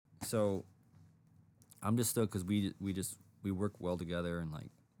so I'm just stoked because we work well together and like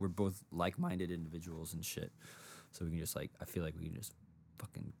we're both like-minded individuals and shit. So we can just like I feel like we can just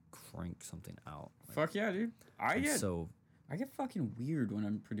fucking crank something out. Like, Fuck yeah, dude. I get fucking weird when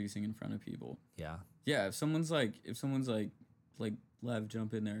I'm producing in front of people. Yeah. Yeah, if someone's like Lev,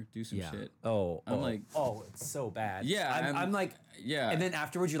 jump in there, do some shit. I'm like, it's so bad. Yeah, I'm like, yeah. And then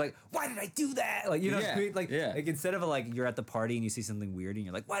afterwards, you're like, why did I do that? Like, you know, Yeah, like instead of like you're at the party and you see something weird and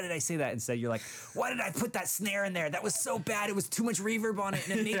you're like, why did I say that? Instead, you're like, why did I put that snare in there? That was so bad. It was too much reverb on it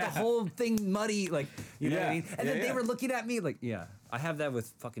and it made the whole thing muddy. Like, you know what I mean? And then they were looking at me like, I have that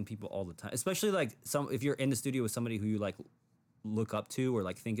with fucking people all the time, especially like if you're in the studio with somebody who you like look up to or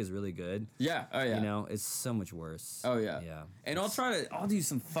like think is really good. Yeah. Oh yeah. You know, it's so much worse. Oh yeah. Yeah. And I'll do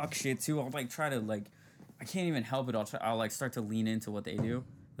some fuck shit too. I'll like try to like, I can't even help it. I'll like start to lean into what they do.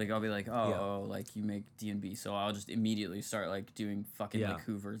 Like I'll be like, like you make D&B, so I'll just immediately start like doing fucking like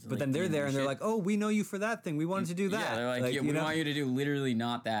Hoovers. But then they're D&B there and they're like, oh, we know you for that thing. We wanted to do that. Yeah, they're like we want you to do literally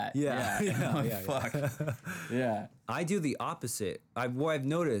not that. Yeah. Fuck. Yeah. I do the opposite. What I've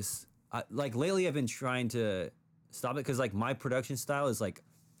noticed, like lately, I've been trying to stop it because like my production style is like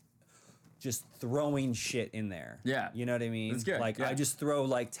just throwing shit in there. Yeah. You know what I mean? That's good. Like I just throw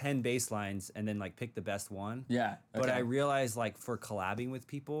like 10 bass lines and then like pick the best one. Yeah. Okay. But I realize like for collabing with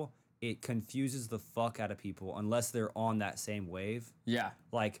people, it confuses the fuck out of people unless they're on that same wave. Yeah.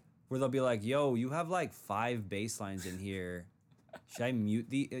 Like where they'll be like, yo, you have like 5 bass lines in here. Should I mute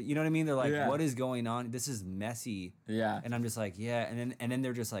the, you know what I mean? They're like, what is going on? This is messy. Yeah. And I'm just like, yeah. And then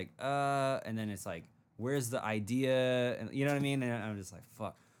they're just like, and then it's like, where's the idea? And you know what I mean? And I'm just like,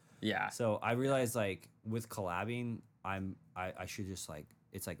 fuck. Yeah. So I realized like with collabing, I should just like,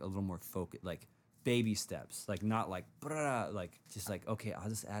 it's like a little more focused, like baby steps, like not like, like just like, okay, I'll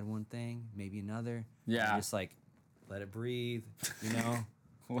just add one thing, maybe another. Yeah. And just like, let it breathe, you know?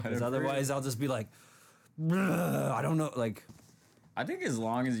 Because otherwise I'll just be like, I don't know, like. I think as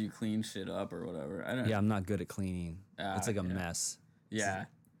long as you clean shit up or whatever. I don't know. Yeah, I'm not good at cleaning. It's like a mess. Yeah.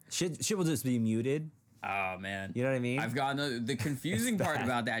 Shit will just be muted. Oh man, you know what I mean? I've gotten the confusing part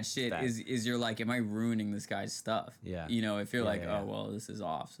about that shit is you're like, am I ruining this guy's stuff? Yeah. You know, if you're oh well, this is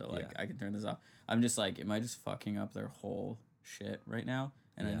off, so like I can turn this off. I'm just like, am I just fucking up their whole shit right now?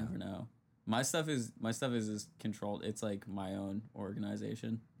 And I never know. My stuff is controlled. It's like my own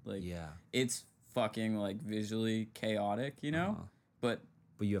organization. Like it's fucking like visually chaotic, you know, but.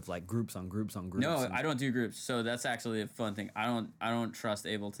 But you have like groups on groups on groups. No, I don't do groups. So that's actually a fun thing. I don't trust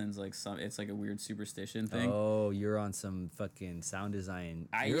Ableton's like it's like a weird superstition thing. Oh, you're on some fucking sound design.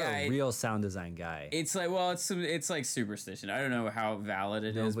 You're a real sound design guy. It's like, well, it's like superstition. I don't know how valid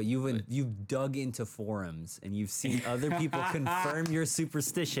it is. But you've dug into forums and you've seen other people confirm your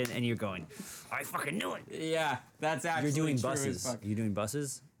superstition and you're going, I fucking knew it. Yeah, that's actually You're doing true buses. Are you doing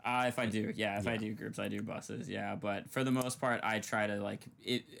buses? If I do, if I do groups, I do buses, but for the most part, I try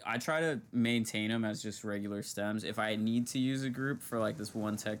to maintain them as just regular stems. If I need to use a group for like this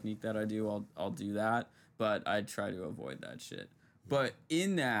one technique that I do, I'll do that, but I try to avoid that shit. But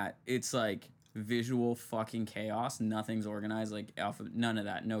in that, it's like visual fucking chaos. Nothing's organized, like none of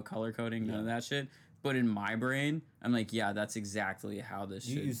that, no color coding, none of that shit. But in my brain, I'm like, that's exactly how this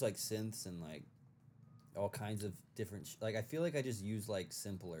should. You use like synths and like all kinds of different like I feel like I just use like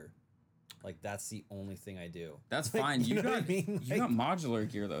simpler, like that's the only thing I do. That's like, fine. You got you got modular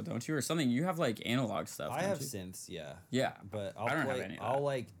gear though, don't you, or something? You have like analog stuff. I have you? Synths, but I don't have any. I'll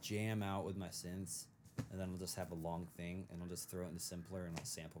like jam out with my synths, and then I'll just have a long thing, and I'll just throw it into simpler, and I'll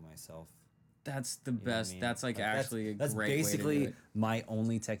sample myself. That's the best. I mean? That's like actually that's great basically way to do it. My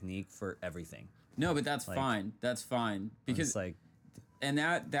only technique for everything. No, but that's fine. That's fine because like. And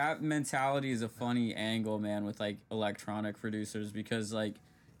that mentality is a funny angle, man, with like electronic producers, because like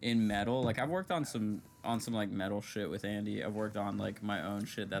in metal, like I've worked on some like metal shit with Andy. I've worked on like my own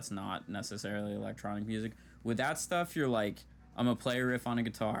shit that's not necessarily electronic music. With that stuff, you're like, I'm gonna play a riff on a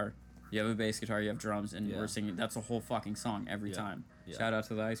guitar. You have a bass guitar, you have drums, and we're singing. That's a whole fucking song every time. Yeah. Shout out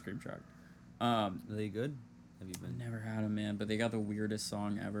to the Ice Cream Truck. Are they good? Have you been? Never had them, man, but they got the weirdest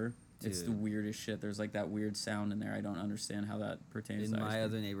song ever. Dude. It's the weirdest shit. There's like that weird sound in there. I don't understand how that pertains to in my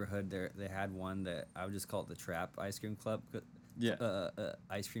other neighborhood, they had one that I would just call it the Trap Ice Cream Club.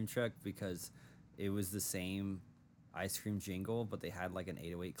 Ice cream truck, because it was the same ice cream jingle, but they had like an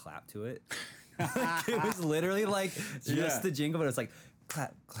 808 clap to it. It was literally like just the jingle, but it's like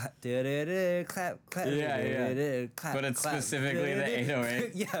clap, clap, da-da-da, clap, clap, da-da-da, clap. But it's clap, specifically the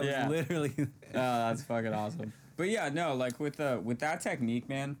 808. Yeah, literally. Oh, that's fucking awesome. But yeah, no, like with that technique,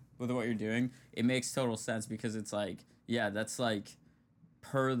 man, with what you're doing, it makes total sense, because it's like, that's like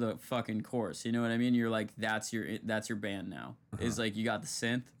per the fucking course. You know what I mean? You're like, that's your band now. It's like you got the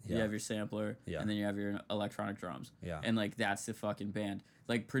synth, you have your sampler, and then you have your electronic drums. Yeah. And like that's the fucking band.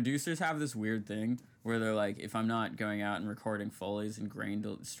 Like producers have this weird thing where they're like, if I'm not going out and recording Foleys and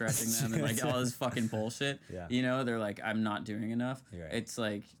stretching them and like all this fucking bullshit, you know, they're like, I'm not doing enough. Right. It's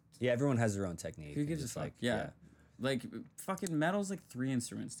like, yeah, everyone has their own technique. who gives a fuck? Yeah. Like fucking metal's like 3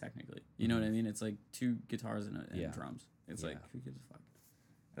 instruments technically. You know what I mean? It's like 2 guitars and drums. It's like, who gives a fuck?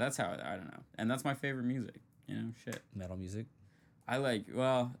 That's how I don't know. And that's my favorite music. You know, shit. Metal music. I like.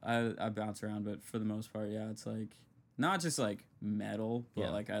 Well, I bounce around, but for the most part, yeah, it's like not just like metal,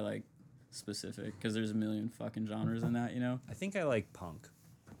 but like I like specific because there's a million fucking genres in that. You know. I think I like punk.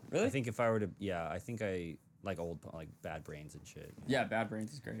 Really? I think if I were to, I think I like old like Bad Brains and shit. Yeah, Bad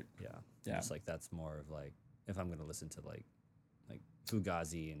Brains is great. Yeah. Yeah. It's like that's more of like if I'm gonna listen to like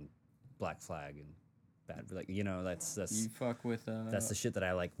Fugazi and Black Flag and bad, like you know that's you fuck with that's the shit that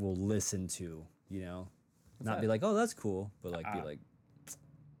I like will listen to, you know, not that? be like, oh, that's cool, but like be like,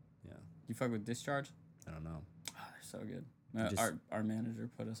 yeah. You fuck with Discharge? I don't know. Oh, they're so good. Our manager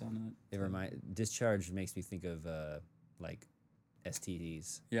put us on that. Discharge makes me think of like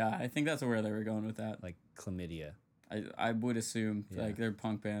STDs. Yeah, I think that's where they were going with that. Like chlamydia. I would assume like they're a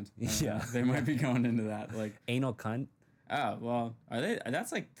punk band. Yeah, they might be going into that like anal cunt. Oh well, are they?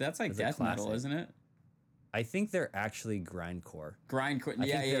 That's like death metal, isn't it? I think they're actually grindcore. Grindcore,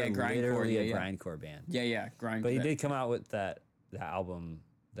 yeah, grindcore, literally a grindcore band. Yeah, grindcore. But he did come out with that album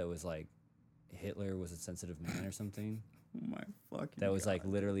that was like Hitler was a sensitive man or something. Oh my fucking That was God. like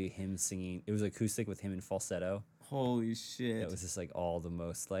literally him singing. It was acoustic with him in falsetto. Holy shit. That was just like all the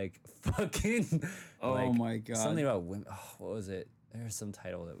most like fucking. Oh like, my God. Something about women. Oh, what was it? There's some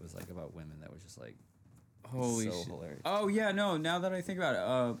title that was like about women that was just like. Holy so shit. hilarious. Oh yeah, no. Now that I think about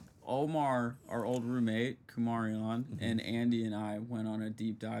it, Omar, our old roommate, Kumarion, and Andy and I went on a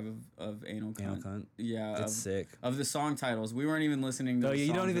deep dive of Anal Cunt. Anal Cunt? Yeah, That's sick. Of the song titles, we weren't even listening to. No, the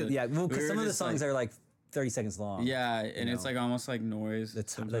you don't songs even. Yeah, well, because some of the songs are like 30 seconds long. Yeah, and it's like almost like noise. The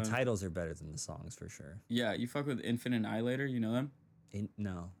titles are better than the songs for sure. Yeah, you fuck with Infinite Annihilator. You know them?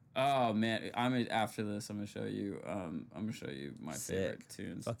 No. Oh man, after this. I'm gonna show you. I'm gonna show you my favorite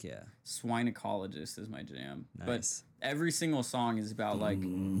tunes. Fuck yeah. Swinecologist is my jam. Nice. But every single song is about like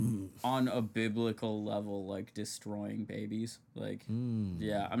on a biblical level, like destroying babies. Like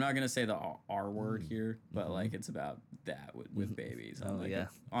yeah, I'm not gonna say the R word here, but like it's about that with babies. On, like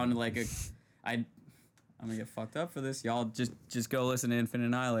on like a, I'm gonna get fucked up for this. Y'all just go listen to Infinite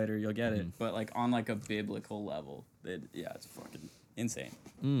Annihilator. You'll get it. But like on like a biblical level, it's fucking insane.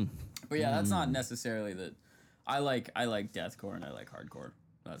 But yeah, that's not necessarily the. I like deathcore and I like hardcore.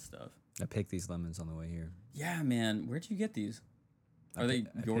 That stuff. I picked these lemons on the way here. Yeah, man. Where'd you get these? Are they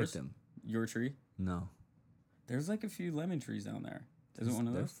yours? Them. Your tree? No. There's like a few lemon trees down there. Is it one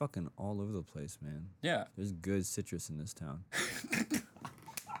of they're those? fucking all over the place, man. Yeah. There's good citrus in this town.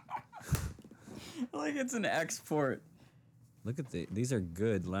 Like it's an export. Look at these are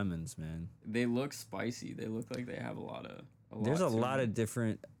good lemons, man. They look spicy. They look like they have a lot. There's a lot of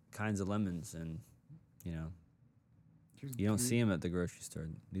different kinds of lemons, and you know, you don't see them at the grocery store.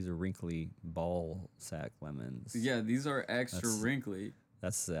 These are wrinkly ball sack lemons. Yeah, these are extra wrinkly.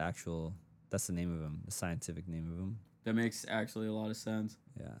 That's the name of them, the scientific name of them. That makes actually a lot of sense.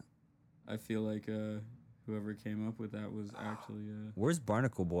 Yeah. I feel like whoever came up with that was actually. Where's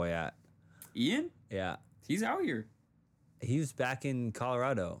Barnacle Boy at? Ian? Yeah. He's out here. He was back in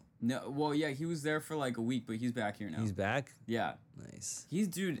Colorado. No, well, yeah, he was there for like a week, but he's back here now. He's back? Yeah. Nice.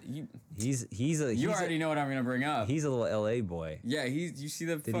 He's You already know what I'm gonna bring up. He's a little LA boy. Yeah, you see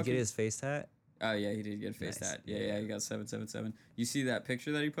the Did he get his face tat? Oh yeah, he did get a face tat. Yeah, he got 777. You see that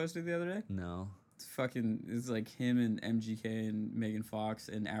picture that he posted the other day? No. It's like him and MGK and Megan Fox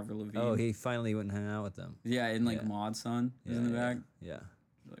and Avril Lavigne. Oh, he finally went and hung out with them. Yeah, and like Maud Son is in the back. Yeah.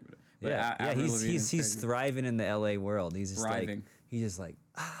 But He's thriving in the LA world. He's just thriving.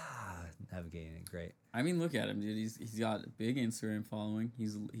 Navigating it great. I mean, look at him, dude. He's got a big Instagram following. He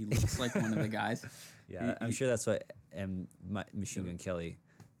looks like one of the guys. Yeah, I'm sure that's what Machine Gun Kelly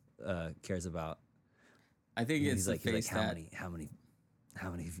cares about. I think he's like how many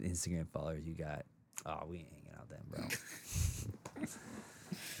Instagram followers you got? Oh, we ain't hanging out then, bro.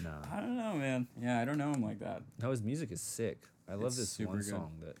 No. I don't know, man. Yeah, I don't know him like that. No, his music is sick. I love this one good.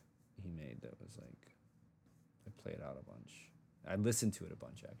 song that he made that was like, I play it out a bunch. I listened to it a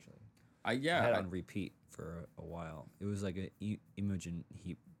bunch actually. I had it on repeat for a while. It was like a Imogen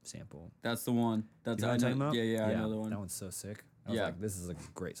Heap sample. That's the one. That's you know what I'm talking about? Yeah, I know the one. That one's so sick. I was like, this is a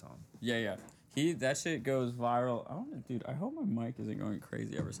great song. Yeah. That shit goes viral. I hope my mic isn't going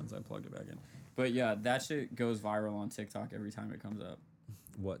crazy ever since I plugged it back in. But yeah, that shit goes viral on TikTok every time it comes up.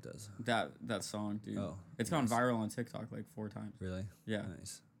 What does? That song, dude. Oh, it's gone viral on TikTok like 4 times. Really? Yeah.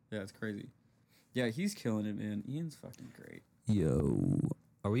 Nice. Yeah, it's crazy. Yeah, he's killing it, man. Ian's fucking great. Yo.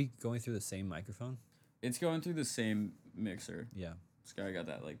 Are we going through the same microphone? It's going through the same mixer. Yeah. This guy got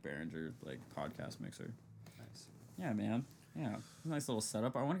that like Behringer like podcast mixer. Nice. Yeah, man. Yeah, nice little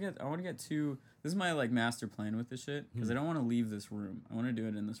setup. I want to get two. This is my like master plan with this shit because I don't want to leave this room. I want to do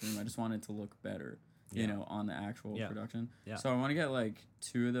it in this room. I just want it to look better, you know, on the actual production. Yeah. So I want to get like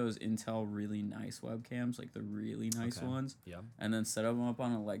 2 of those Intel really nice webcams, like the really nice ones. Yeah. And then set them up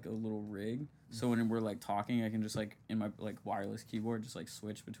on a little rig. So when we're like talking, I can just like in my like wireless keyboard just like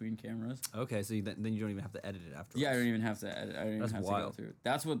switch between cameras. Okay, so then you don't even have to edit it afterwards. Yeah, I don't even have to edit. I don't even have wild. to go through.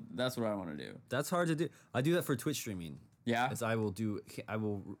 That's what I want to do. That's hard to do. I do that for Twitch streaming. Yeah. As I will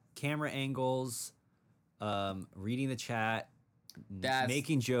camera angles, reading the chat,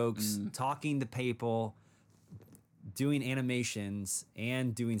 making jokes, talking to people, doing animations,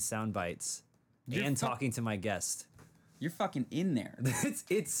 and doing sound bites, and talking to my guest. You're fucking in there.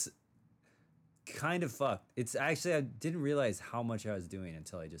 It's kind of fucked. It's actually, I didn't realize how much I was doing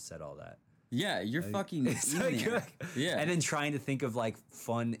until I just said all that. Yeah, you're fucking in there. Yeah. And then trying to think of like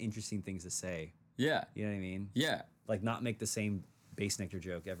fun, interesting things to say. Yeah. You know what I mean? Yeah. Like not make the same bass nectar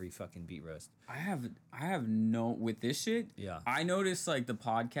joke every fucking beat roast. I have no with this shit. Yeah. I noticed like the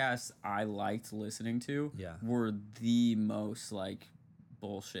podcasts I liked listening to were the most like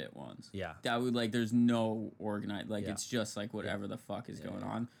bullshit ones. Yeah. That would like there's no organized like it's just like whatever the fuck is going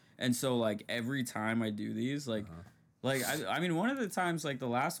on. And so like every time I do these like like I mean one of the times like the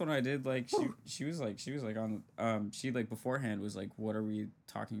last one I did like she was like on she like beforehand was like what are we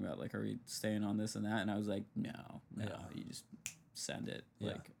talking about, like are we staying on this and that, and I was like no you just send it.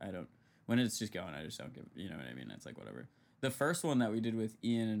 Like I don't, when it's just going I just don't give, you know what I mean, it's like whatever. The first one that we did with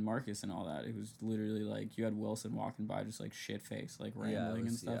Ian and Marcus and all that, it was literally like you had Wilson walking by just like shit face like rambling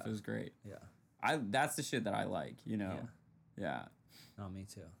and stuff. It was great. That's the shit that I like, you know. Yeah. Oh, me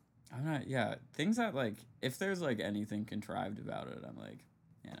too. I'm not, things that, like, if there's, like, anything contrived about it, I'm like,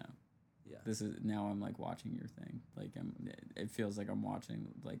 you know, this is, now I'm, like, watching your thing. Like, it feels like I'm watching,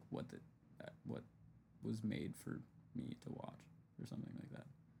 like, what was made for me to watch or something like that.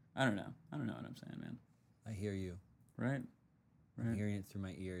 I don't know what I'm saying, man. I hear you. Right? I'm hearing it through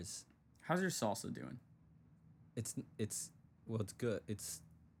my ears. How's your salsa doing? It's good. It's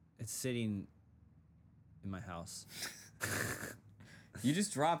sitting in my house. You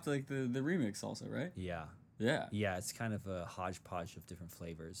just dropped like the remix salsa, right? Yeah. Yeah. Yeah, it's kind of a hodgepodge of different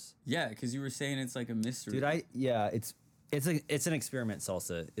flavors. Yeah, because you were saying it's like a mystery. Dude, it's an experiment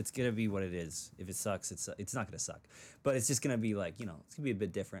salsa. It's gonna be what it is. If it sucks, it's not gonna suck. But it's just gonna be like, you know, it's gonna be a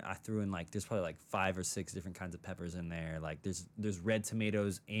bit different. I threw in like there's probably like 5 or 6 different kinds of peppers in there. Like there's red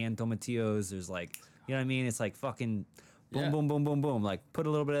tomatoes and tomatillos. There's like, you know what I mean? It's like fucking boom, boom, boom, boom, boom. Like, put a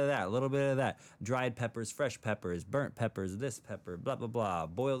little bit of that, a little bit of that. Dried peppers, fresh peppers, burnt peppers, this pepper, blah, blah, blah.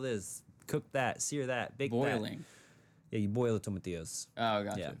 Boil this, cook that, sear that, bake that. Boiling. Yeah, you boil the tomatillos. Oh,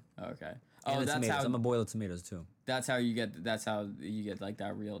 gotcha. Yeah. Okay. Oh, and the that's tomatoes. how I'm gonna boil the tomatoes too. That's how you get like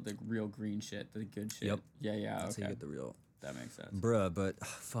the real green shit, the good shit. Yep. Yeah. That's okay. how you get the real. That makes sense. Bruh, but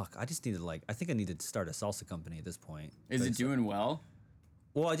fuck, I just need to I think I need to start a salsa company at this point. Is it doing well?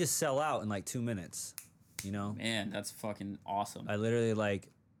 Well, I just sell out in like 2 minutes. You know? Man, that's fucking awesome. I literally like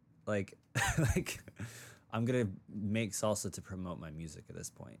I'm gonna make salsa to promote my music at this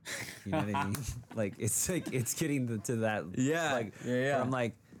point. You know what I mean? Like it's getting to that. Yeah. Like, yeah. I'm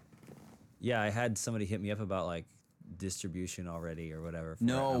like, I had somebody hit me up about like distribution already or whatever.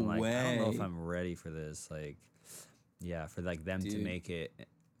 No way. I don't know if I'm I'm ready for this. Like, yeah, for like them to make it.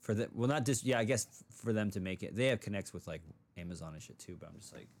 I guess for them to make it. They have connects with like Amazon and shit too. But I'm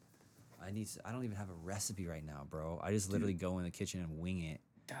just like, I don't even have a recipe right now, bro. I just literally go in the kitchen and wing it.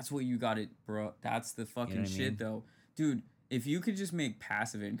 That's what you got it, bro. That's the fucking shit, though. Dude, if you could just make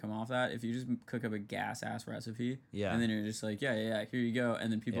passive income off that, if you just cook up a gas-ass recipe, and then you're just like, yeah, here you go,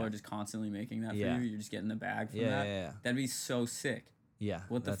 and then people are just constantly making that for you, you're just getting the bag from that. That'd be so sick. Yeah.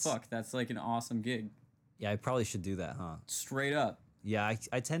 What the fuck? That's like an awesome gig. Yeah, I probably should do that, huh? Straight up. Yeah,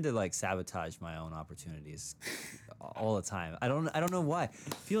 I tend to like sabotage my own opportunities all the time. I don't know why.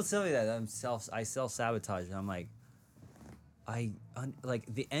 People tell me that I self-sabotage, and I'm like, like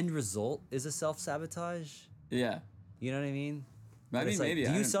the end result is a self-sabotage. Yeah. You know what I mean? I mean, maybe.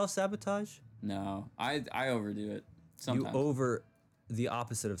 Do you self-sabotage? No, I overdo it sometimes. The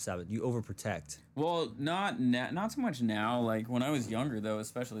opposite of sabotage. You overprotect. Well, not so much now. Like when I was younger, though,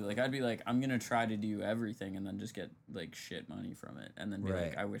 especially, like I'd be like, I'm gonna try to do everything, and then just get like shit money from it, and then be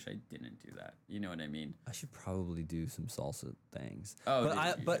like, I wish I didn't do that. You know what I mean? I should probably do some salsa things. Oh,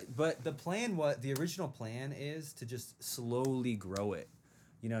 but the original plan is to just slowly grow it.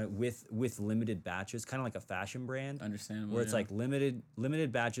 you know, with limited batches, kind of like a fashion brand. Understandable. Where it's like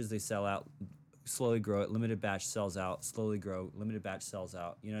limited batches, they sell out, slowly grow it. Limited batch sells out, slowly grow. Limited batch sells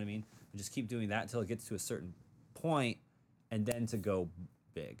out. You know what I mean? And just keep doing that until it gets to a certain point, and then to go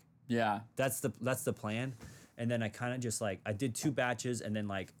big. Yeah. That's the plan. And then I kind of just like, I did 2 batches and then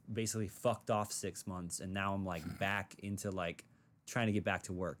like basically fucked off 6 months, and now I'm like back into like trying to get back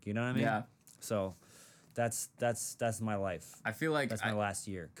to work. You know what I mean? Yeah. So that's my life. I feel like That's my last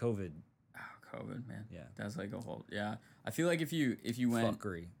year. COVID. Oh, COVID, man. Yeah. That's like a whole. Yeah. I feel like if you went,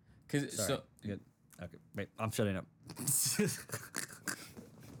 Fuckery. because Sorry. so Good. Okay. Wait. I'm shutting up.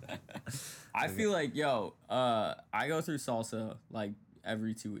 I feel like I go through salsa like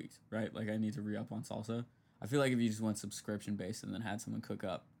every 2 weeks, right? Like I need to re-up on salsa. I feel like if you just went subscription based and then had someone cook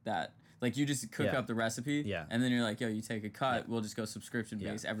up that, like you just cook Yeah. up the recipe, Yeah. and then you're like, yo, you take a cut, we'll just go subscription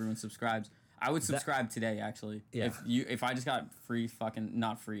based. Everyone subscribes. I would subscribe today actually. Yeah. If I just got free fucking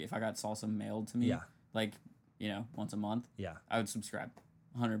not free, if I got salsa mailed to me, Yeah. like, once a month, Yeah. I would subscribe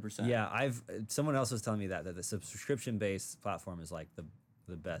 100%. Yeah. Someone else was telling me that the subscription based platform is like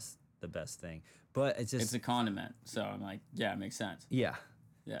the best thing, but it's just It's a condiment. So I'm like, yeah, it makes sense. yeah.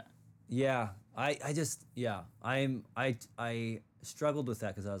 Yeah. Yeah, I just I struggled with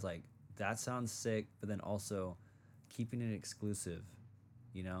that because I was like, that sounds sick, but then also keeping it exclusive,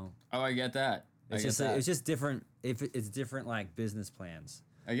 you know. Oh, I get that. It's just different. If it's different like business plans,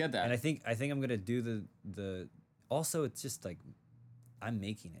 I get that. and I think I'm gonna do the. Also, it's just like I'm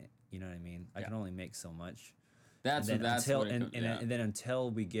making it. You know what I mean? I can only make so much. That's And then what it and then until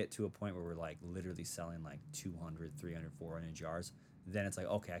we get to a point where we're like literally selling like 200, 300, 400 jars, then it's like,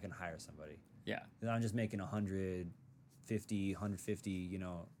 okay, I can hire somebody. yeah. And I'm just making 150, you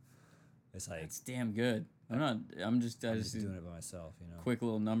know. It's like It's damn good. I'm just doing it by myself, you know. quick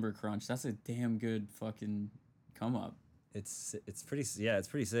little number crunch. That's a damn good fucking come up. It's pretty it's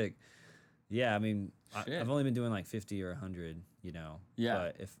pretty sick. Yeah, I mean, Shit. I've only been doing like 50 or 100, you know.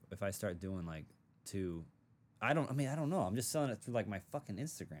 Yeah. But if I start doing like 2, I don't know. I'm just selling it through like my fucking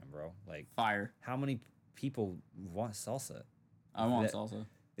Instagram, bro. Like Fire. how many people want salsa? I want That- salsa.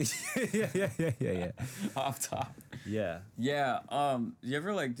 yeah. Off top. Yeah. Yeah. You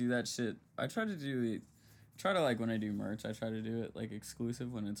ever like do that shit? I try to like when I do merch, I try to do it like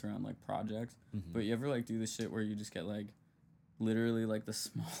exclusive when it's around like projects. Mm-hmm. But you ever like do the shit where you just get like literally like the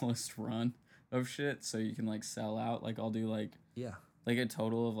smallest run of shit so you can like sell out? Like I'll do like Yeah. a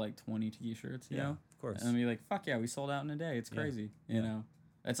total of like 20 t-shirts, you know? Of course. And then be like, fuck yeah, we sold out in a day. It's crazy. You know?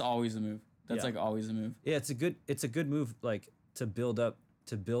 That's always a move. That's Yeah. like always a move. Yeah, it's a good move, like to build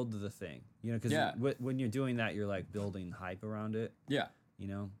the thing, you know, because Yeah. when you're doing that, you're like building hype around it, Yeah. you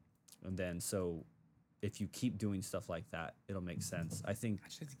know, and then so if you keep doing stuff like that, it'll make sense. I think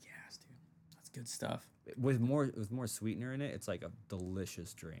That shit's gas, dude. That's good stuff. with more sweetener in it, it's like a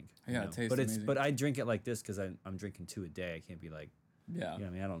delicious drink. Yeah, you it know? tastes but amazing. but I drink it like this because I'm drinking 2 a day. I can't be like, Yeah. you know what I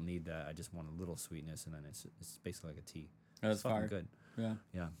mean, I don't need that. I just want a little sweetness, and then it's basically like a tea. That's It's fucking fire. good. Yeah.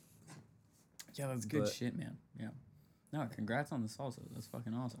 Yeah. Yeah, that's good But- shit, man. Yeah. No, congrats on the salsa. That's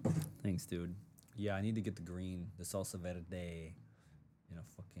fucking awesome. Thanks, dude. Yeah, I need to get the salsa verde. You know,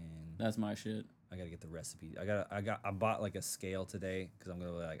 fucking. That's my shit. I gotta get the recipe. I bought like a scale today because I'm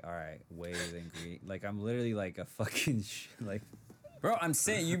gonna be like, all right, weigh the ingredient. Like I'm literally like a fucking like. Bro, I'm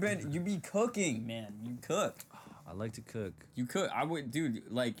saying you be cooking, man. You cook. I like to cook. You cook. I would, dude.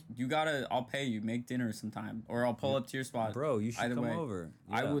 Like you gotta. I'll pay you. Make dinner sometime, or I'll pull up to your spot. Bro, you should Either come way. over.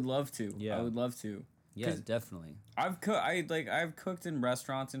 I Yeah. would love to. Yeah. I would love to. Yeah, 'Cause definitely. I've cooked in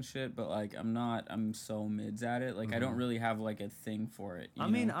restaurants and shit, but like I'm so mids at it. Like I don't really have like a thing for it. You I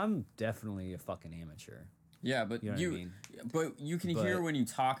mean, know? I'm definitely a fucking amateur. Yeah, but You know what I mean? but you can But- hear when you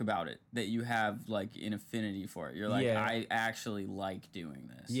talk about it that you have like an affinity for it. You're like, Yeah. I actually like doing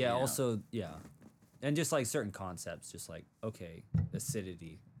this. Yeah. you know? Also, yeah, and just like certain concepts, just like okay,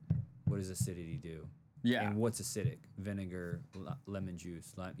 acidity. What does acidity do? Yeah. And what's acidic? Vinegar, lemon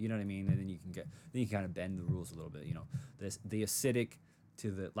juice, lime. You know what I mean? And then you can kind of bend the rules a little bit. You know, the acidic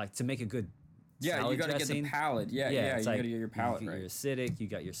to the like to make a good. Yeah, you salad gotta dressing, get the palate. Yeah, it's you like, gotta get your palate you got right. your acidic, you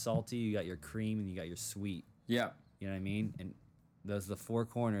got your salty, you got your cream, and you got your sweet. Yeah. You know what I mean? And those are the 4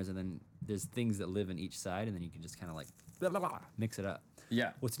 corners, and then there's things that live in each side, and then you can just kind of like blah, blah, blah, mix it up.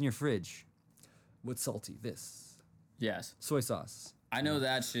 Yeah. What's in your fridge? What's salty? This Yes. soy sauce. I know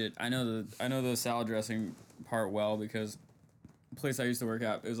that shit. I know the salad dressing part well because the place I used to work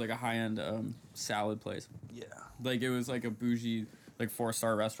at, it was like a high-end salad place. Yeah. Like it was like a bougie, like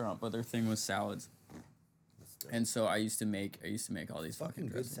 4-star restaurant, but their thing was salads. And so I used to make all these fucking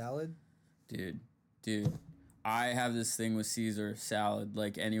Good dressings. salad. Dude, I have this thing with Caesar salad.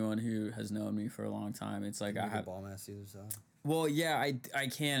 Like anyone who has known me for a long time, it's like I have bomb ass Caesar salad. Well, yeah, I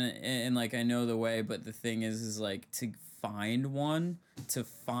can, and like I know the way, but the thing is like to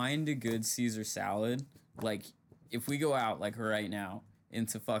find a good Caesar salad, like if we go out like right now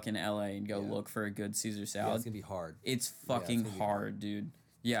into fucking LA and go look for a good Caesar Yeah, salad, it's gonna be hard. it's fucking gonna be hard, dude.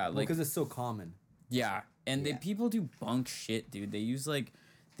 Yeah, like Because it's so common. yeah, and Yeah. people do bunk shit, dude. They use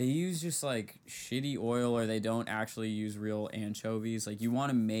just like shitty oil, or they don't actually use real anchovies. Like you want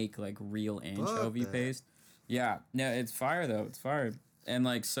to make like real anchovy that. paste. Yeah, no, it's fire though. It's fire, and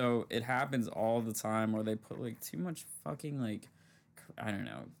like so it happens all the time where they put like too much fucking like, I don't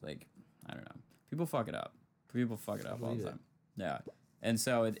know, like I don't know. People fuck it up. People fuck it up all the time. Yeah, and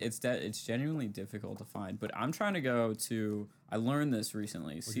so it's genuinely difficult to find. But I'm trying to go to. I learned this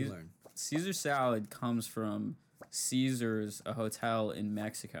recently. What'd you learn? Caesar salad comes from Caesar's, a hotel in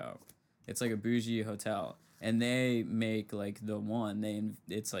Mexico. It's like a bougie hotel, and they make like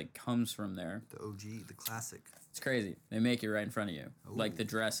it's like comes from there. The OG, the classic. It's crazy. They make it right in front of you, like the Ooh.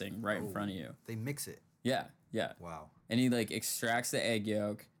 dressing right in front of you. They mix it. Yeah, yeah. Wow. And he like extracts the egg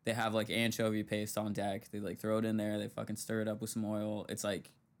yolk. They have like anchovy paste on deck. They like throw it in there. They fucking stir it up with some oil. It's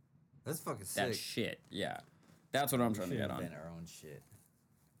like That's fucking sick. that shit. Yeah, that's what I'm trying to get on. Invent our own shit.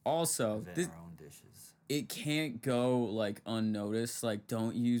 Also, Invent our own dishes. it can't go like unnoticed. Like,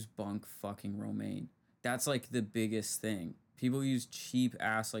 don't use bunk fucking romaine. That's like the biggest thing. People use cheap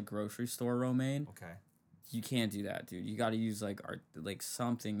ass like grocery store romaine. Okay. You can't do that, dude. You got to use like like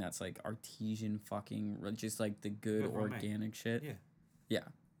something that's like artesian fucking, just like the good organic shit. Yeah. Yeah.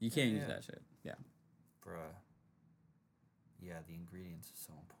 You can't use Yeah. that shit. Yeah. Bruh. Yeah, the ingredients are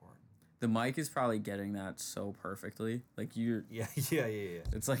so important. The mic is probably getting that so perfectly. Like you're. Yeah.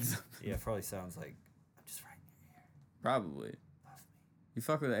 It's like. Yeah, it probably sounds like I'm just right in your ear. Probably. Love me. You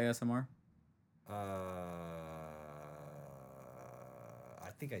fuck with ASMR? I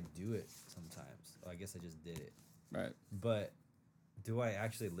think I do it sometimes. I guess I just did it. Right. But do I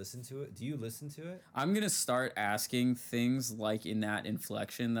actually listen to it? Do you listen to it? I'm gonna start asking things like in that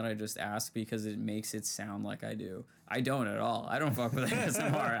inflection that I just asked because it makes it sound like I do. I don't at all. I don't fuck with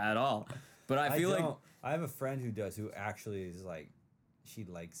ASMR at all. But I feel like I have a friend who does, who actually is like, she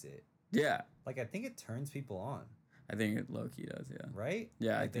likes it. yeah, Like I think it turns people on, I think it low key does. Yeah. right?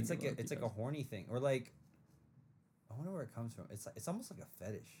 Yeah, I Like, think it's like it it's like a does. horny thing, or like, I wonder where it comes from. It's almost like a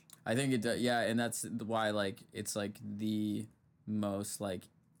fetish. I think it does. Yeah, and that's why like it's like the most like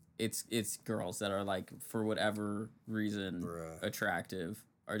it's girls that are like for whatever reason Bruh. attractive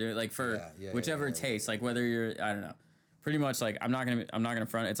or doing like for Yeah, whichever yeah, taste like whether you're I don't know. Pretty much like I'm not gonna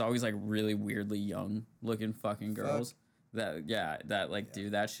front. It's always like really weirdly young looking fucking girls that like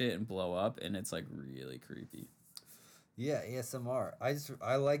do that shit and blow up, and it's like really creepy. Yeah, ASMR.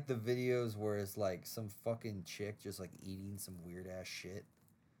 I like the videos where it's like some fucking chick just like eating some weird ass shit,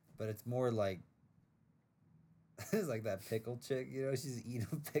 but it's more like it's like that pickle chick, you know, she's eating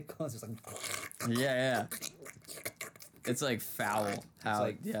pickles, just like Yeah. It's like foul. How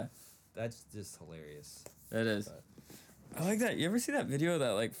like- yeah, that's just hilarious. it is. But- I like that. You ever see that video of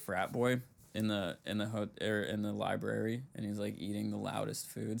that like frat boy in the library, and he's like eating the loudest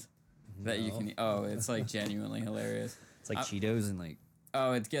foods that you No. can. Oh, it's like genuinely hilarious. It's like I- Cheetos and like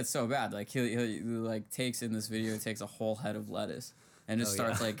Oh, it gets so bad. Like he like takes in this video, takes a whole head of lettuce and just Oh,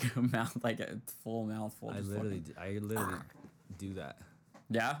 yeah. starts like a full mouthful. I just literally fucking- do that.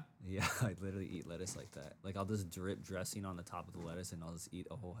 Yeah. Yeah, I literally eat lettuce like that. Like I'll just drip dressing on the top of the lettuce and I'll just eat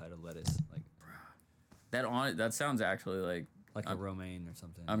a whole head of lettuce That sounds actually like a romaine or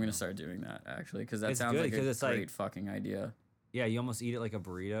something. I'm you gonna know? start doing that actually because that It's sounds good, like a 'cause it's great like- fucking idea. Yeah, you almost eat it like a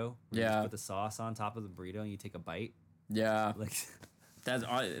burrito. You Yeah. just put the sauce on top of the burrito and you take a bite. Yeah. Like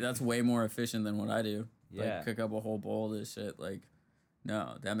That's way more efficient than what I do. Yeah. Like cook up a whole bowl of this shit. Like,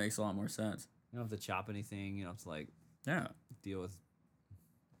 no, that makes a lot more sense. you don't have to chop anything. You don't have to like Yeah. deal with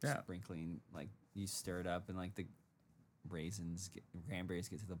Yeah. sprinkling. Like you stir it up and like the cranberries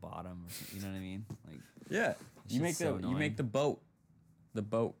get to the bottom. Or something, you know what I mean? Like Yeah. It's You just make so you make annoying. the boat. The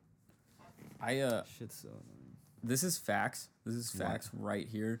boat. shit's so annoying. This is facts. This is What? facts right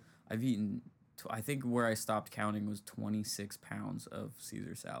here. I've eaten I think where I stopped counting was 26 pounds of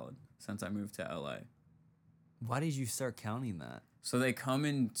Caesar salad since I moved to LA. Why did you start counting that? So they come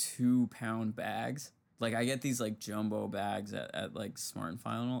in 2-pound bags. Like I get these like jumbo bags at like Smart and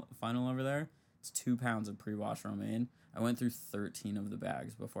Final over there. It's 2 pounds of pre-washed romaine. I went through 13 of the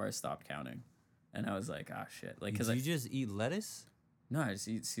bags before I stopped counting, and I was like, ah shit. Like Do you just eat lettuce? no, I just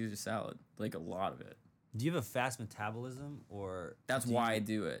eat Caesar salad, like a lot of it. Do you have a fast metabolism, or That's do why I you,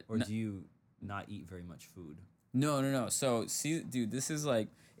 do it. or do you not eat very much food? No. So see, dude, this is like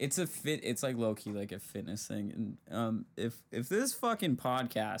it's like low key like a fitness thing, and if this fucking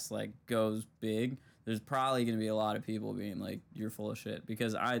podcast like goes big, there's probably gonna be a lot of people being like, "You're full of shit,"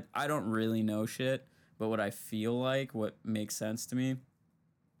 because I don't really know shit, but what I feel like, what makes sense to me,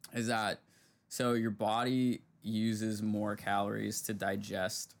 is that so your body uses more calories to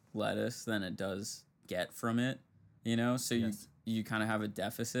digest lettuce than it does get from it, you know? So Yes. you kind of have a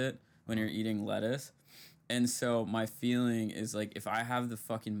deficit when you're eating lettuce. And so my feeling is like if I have the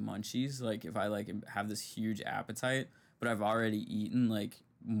fucking munchies, like if I like have this huge appetite, but I've already eaten like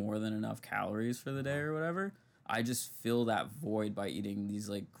more than enough calories for the day or whatever, I just fill that void by eating these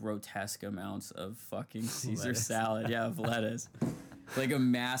like grotesque amounts of fucking Caesar Lettuce. salad, yeah, of lettuce. Like a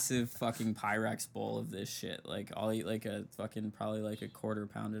massive fucking Pyrex bowl of this shit. Like I'll eat like a fucking probably like a quarter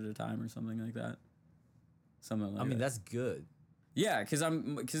pound at a time or something like that. Something like I mean, that. that's good. Yeah, because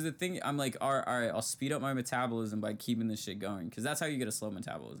the thing I'm like, all right, I'll speed up my metabolism by keeping this shit going, because that's how you get a slow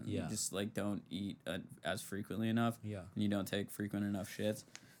metabolism. Yeah. You just like don't eat as frequently enough. Yeah. And you don't take frequent enough shits.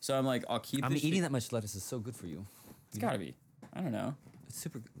 So I'm like, I'll keep. I mean, this eating shit- that much lettuce is so good for you. It's gotta be. I don't know. It's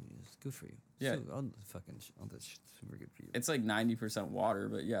super good. It's good for you. Yeah. So, all that shit's super good for you. It's like 90% water,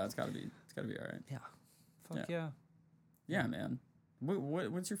 but yeah, it's gotta be all right. Yeah. Fuck yeah. Yeah, man.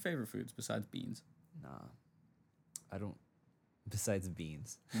 What's your favorite foods besides beans? Nah. I don't. Besides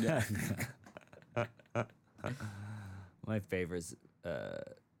beans. Yeah. My favorite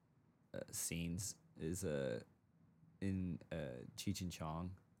scenes is in Cheech and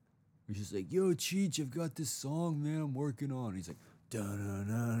Chong. He's just like, yo, Cheech, I've got this song, man, I'm working on. He's like,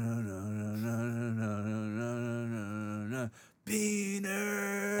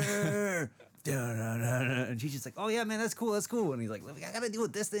 Beaner. And Cheech is like, oh yeah, man, that's cool. And he's like, I gotta deal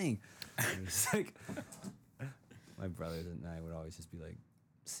with this thing. And it's like, my brothers and I would always just be like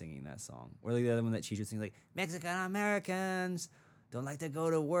singing that song. Or like the other one that Cheech would sing, like, Mexican Americans don't like to go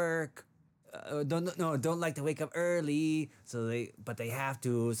to work. Don't like to wake up early. But they have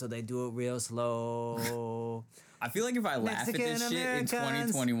to, so they do it real slow. I feel like if I laugh at this shit in Mexican-Americans.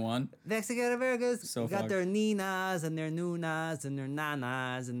 2021, Mexican Americans So got fucked. their ninas and their nunas and their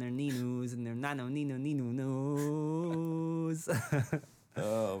nanas and their ninus and their nano nino ninus.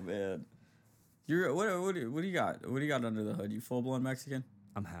 oh man, you're what do you got? What do you got under the hood? You full blown Mexican?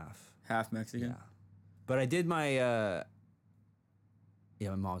 I'm half. Half Mexican? Yeah. But I did my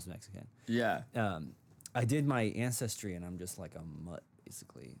my mom's Mexican. Yeah. I did my ancestry and I'm just like a mutt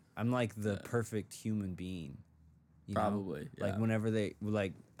basically. I'm like the perfect human being. You know? Probably, Like yeah. whenever they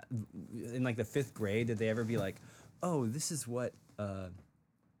like in like the 5th grade, did they ever be like, "Oh, this is what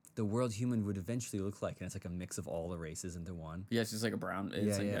the world human would eventually look like," and it's like a mix of all the races into one. Yeah, it's just like a brown.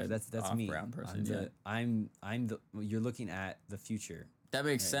 It's like a That's off me. brown person. I'm the you're looking at the future. That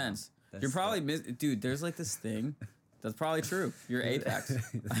makes sense. That's You're probably dude. There's like this thing. That's probably true. You're Apex.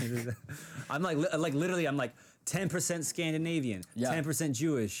 I'm like literally I'm like 10% Scandinavian, Yeah. 10%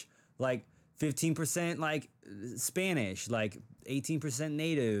 Jewish, like 15% like Spanish, like 18%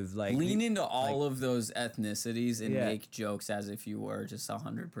 Native, like Lean into all of those ethnicities and Yeah. make jokes as if you were just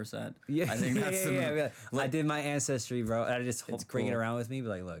 100%. Yeah, I think that's the yeah. I like- did my ancestry, bro. I just It's bring it cool. around with me, be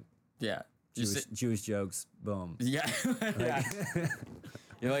like, look, yeah. Just Jewish jokes, boom. yeah. yeah.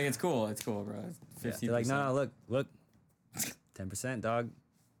 You're like, it's cool, bro. Yeah. 15%. They're like, no, look, 10%, dog.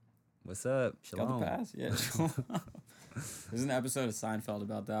 What's up? Got Shalom. the pass. Yeah. There's an episode of Seinfeld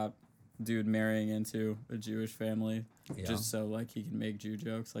about that dude marrying into a Jewish family Yeah. just so like he can make Jew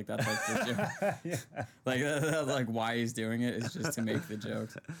jokes. Like that's like the joke. Like that's like why he's doing it is just to make the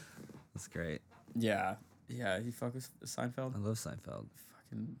jokes. That's great. Yeah. Yeah. You fuck with Seinfeld. I love Seinfeld.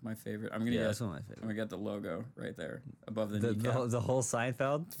 Fucking my favorite. I'm gonna Yeah, get. that's one of my I'm favorites. gonna get the logo right there above the The, kneecap. the whole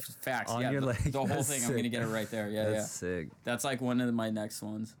Seinfeld? Facts. on yeah. your The, leg. the whole That's thing. I'm gonna sick. get it right there. Yeah. That's yeah. sick. That's like one of my next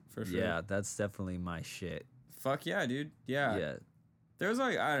ones for sure. Yeah, that's definitely my shit. Fuck yeah, dude. Yeah. Yeah. There's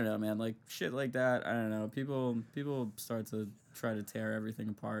like I don't know, man, like shit like that. I don't know. People start to try to tear everything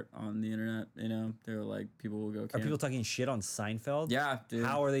apart on the internet. You know, they're like people will go. Are people talking shit on Seinfeld? Yeah, dude.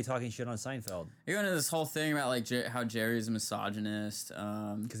 How are they talking shit on Seinfeld? You go into this whole thing about like how Jerry's a misogynist.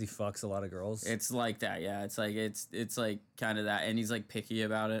 Because he fucks a lot of girls. It's like that. Yeah, it's like like kind of that, and he's like picky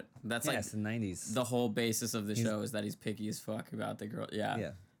about it. That's yeah, like it's the 90s. the whole basis of the show is that he's picky as fuck about the girl. Yeah,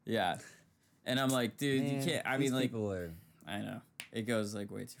 Yeah. yeah. And I'm like, dude, Man, you can't. I these mean, like, people are. I know it goes like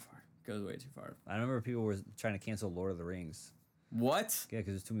way too far. Goes way too far. I remember people were trying to cancel Lord of the Rings. What? Yeah,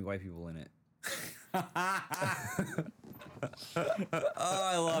 because there's too many white people in it. Oh,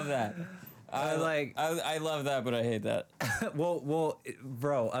 I love that. I love that, but I hate that.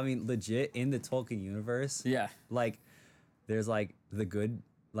 Bro, I mean, legit in the Tolkien universe. Yeah. Like, there's like the good,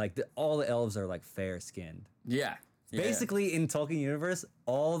 like all the elves are like fair skinned. Yeah. Basically, in Tolkien universe,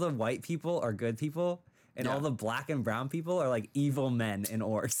 all the white people are good people, and all the black and brown people are like evil men and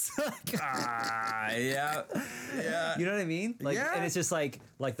orcs. Yeah. You know what I mean? Like, and it's just like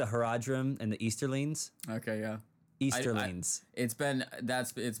the Haradrim and the Easterlings. Okay, yeah. Easterlings. It's been.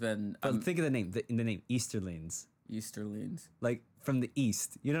 But think of the name. The name Easterlings. Easterlings. Like from the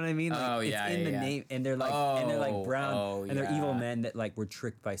east. You know what I mean? Like, it's in the name, and they're like brown, and they're evil men that like were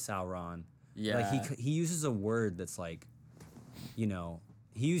tricked by Sauron. Yeah. Like he uses a word that's like, you know,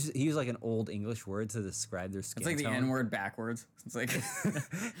 he used like an old English word to describe their skin It's like tone. the N word backwards. It's like,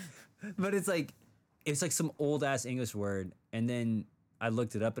 but it's like some old ass English word, and then I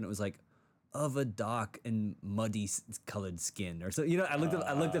looked it up, and it was like of a dark and muddy colored skin, or so. You know, I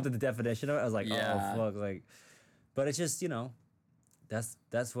looked up the definition of it. I was like, oh fuck, like, but it's just, you know, that's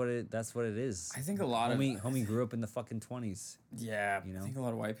what it is. I think a lot homie grew up in the fucking 20s. Yeah, you know, I think a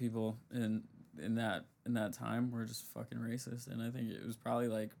lot of white people in that time were just fucking racist, and I think it was probably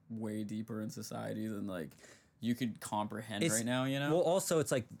like way deeper in society than like you could comprehend right now. You know. Well, also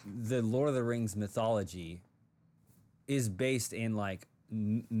it's like the Lord of the Rings mythology is based in like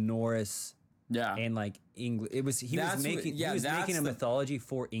Norse. Yeah. And like England, he was making a mythology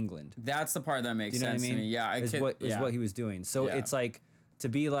for England. That's the part that makes sense to me. Yeah, is what he was doing. So it's like to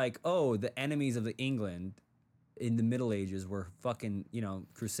be like, oh, the enemies of the England in the Middle Ages were fucking, you know,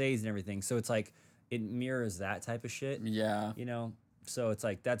 crusades and everything. So it's like it mirrors that type of shit. Yeah. You know, so it's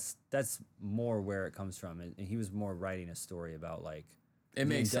like that's more where it comes from, and he was more writing a story about like it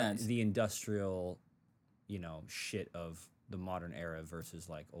makes sense, the industrial, you know, shit of the modern era versus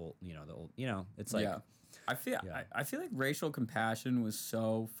like old, you know, the old, you know, it's like I feel like racial compassion was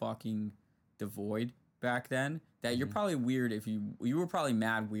so fucking devoid back then that you're probably weird if you were probably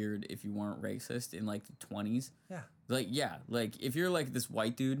mad weird if you weren't racist in like the 20s. Like if you're like this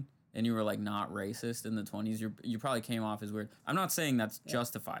white dude and you were like not racist in the 20s, you probably came off as weird. I'm not saying that's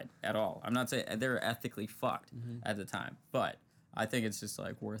justified at all. I'm not saying they're ethically fucked at the time, but I think it's just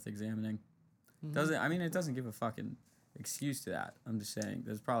like worth examining. It doesn't give a fucking excuse to that. I'm just saying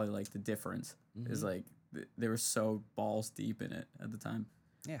there's probably like the difference is like they were so balls deep in it at the time.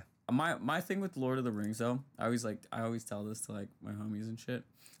 Yeah. My thing with Lord of the Rings though, I always tell this to like my homies and shit.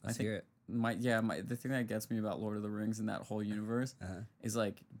 Let's hear it. The thing that gets me about Lord of the Rings and that whole universe is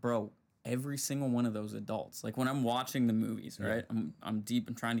like, bro, every single one of those adults, like when I'm watching the movies, right? I'm deep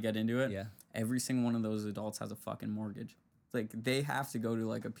and trying to get into it. Yeah. Every single one of those adults has a fucking mortgage. Like they have to go to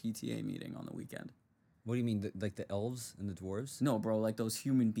like a PTA meeting on the weekend. What do you mean, like the elves and the dwarves? No, bro, like those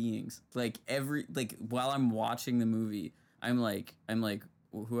human beings. Like while I'm watching the movie, I'm like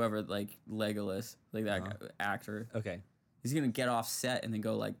whoever, like Legolas, like that actor. Okay. He's gonna get off set and then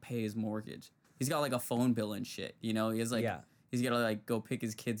go like pay his mortgage. He's got like a phone bill and shit. You know, he has like he's gotta like go pick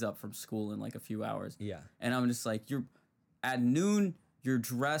his kids up from school in like a few hours. Yeah. And I'm just like, you're at noon. You're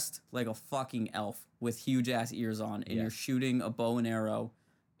dressed like a fucking elf with huge ass ears on, and you're shooting a bow and arrow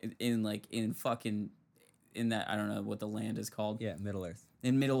in that, I don't know what the land is called. Yeah, Middle Earth.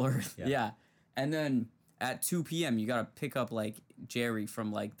 In Middle Earth, yeah. And then at 2 p.m. you gotta pick up like Jerry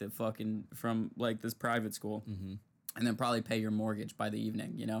from like from this private school, and then probably pay your mortgage by the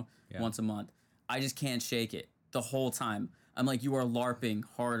evening. You know, once a month. I just can't shake it the whole time. I'm like, you are LARPing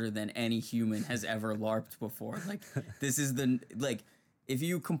harder than any human has ever LARPed before. Like, this is if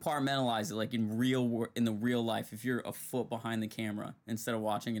you compartmentalize it, like in the real life, if you're a foot behind the camera instead of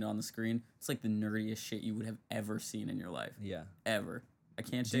watching it on the screen, it's like the nerdiest shit you would have ever seen in your life. Yeah. Ever. I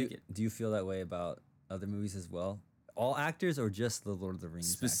can't shake it. Do you feel that way about other movies as well? All actors or just the Lord of the Rings?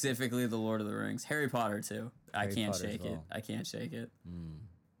 Specifically the Lord of the Rings. Harry Potter too. I can't shake it. I can't shake it.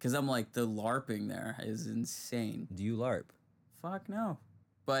 Because I'm like, the LARPing there is insane. Do you LARP? Fuck no.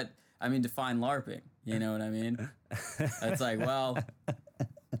 But, I mean, define LARPing. You know what I mean? It's like, well,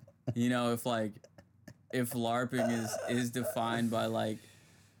 you know, if LARPing is defined by like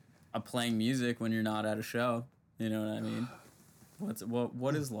playing music when you're not at a show, you know what I mean?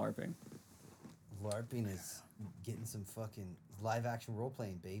 What is LARPing? LARPing is getting some fucking live action role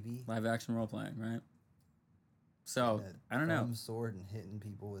playing, baby. Live action role playing, right? So I don't know. Sword and hitting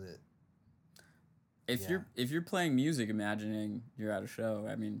people with it. If you're playing music, imagining you're at a show,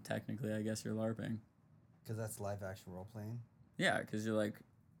 I mean, technically, I guess you're LARPing. Because that's live action role playing. Yeah, because you're like,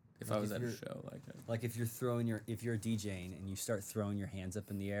 if I was at a show, like if you're DJing and you start throwing your hands up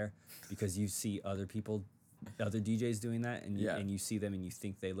in the air because you see other DJs doing that, and you see them and you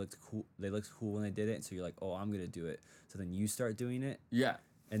think they looked cool when they did it, and so you're like, oh, I'm gonna do it. So then you start doing it. Yeah.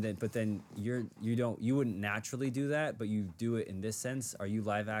 And then you wouldn't naturally do that, but you do it in this sense. Are you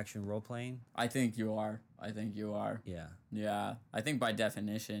live action role playing? I think you are. Yeah. Yeah. I think by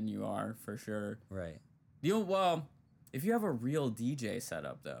definition you are, for sure. Right. Well, if you have a real DJ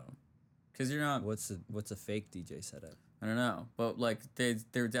setup though, Because you're not. What's a fake DJ setup? I don't know, but like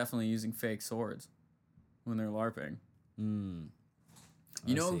they're definitely using fake swords when they're LARPing. You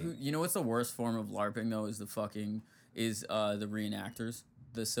know what's the worst form of LARPing though is the reenactors,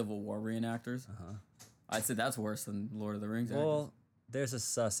 the Civil War reenactors. I'd say that's worse than Lord of the Rings. Well, there's a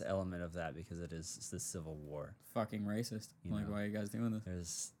sus element of that because it's the Civil War. Fucking racist. Like, why are you guys doing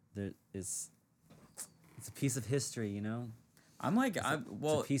this? It's a piece of history, you know. It's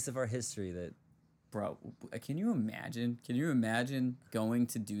a piece of our history that. Bro, can you imagine? Can you imagine going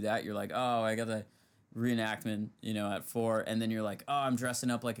to do that? You're like, oh, I got the reenactment, at 4, and then you're like, oh, I'm dressing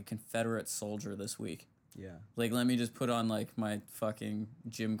up like a Confederate soldier this week. Yeah. Like, let me just put on like my fucking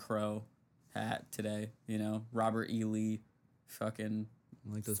Jim Crow hat today, Robert E. Lee, fucking.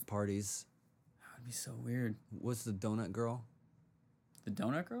 Like those parties. That would be so weird. What's the donut girl? The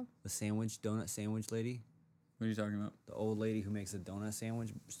donut girl? The donut sandwich lady. What are you talking about? The old lady who makes a donut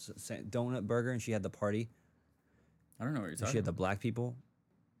sandwich, donut burger, and she had the party. I don't know what you're talking about. She had the black people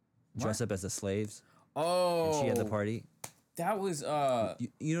dress up as the slaves. Oh. And she had the party. That was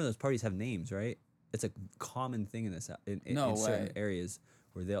You know those parties have names, right? It's a common thing in in certain areas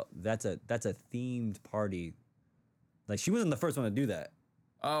where that's a themed party. Like she wasn't the first one to do that.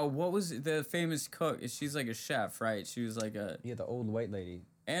 Oh, what was the famous cook? She's like a chef, right? She was like a. Yeah, the old white lady.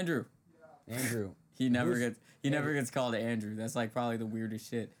 Andrew. Yeah. Andrew. He never gets called Andrew. That's like probably the weirdest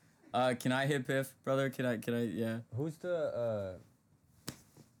shit. Can I hit Piff, brother? Can I? Yeah. Who's the?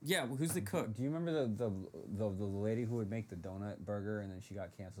 Yeah, who's the cook? Do you remember the lady who would make the donut burger and then she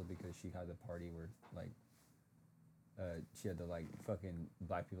got canceled because she had the party where like. She had the like fucking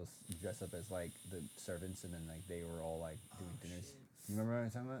black people dress up as like the servants and then like they were all like doing dinners. Shit. You remember what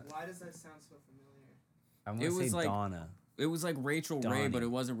I'm talking about? Why does that sound so familiar? I want to say like, Donna. It was like Rachel Ray, but it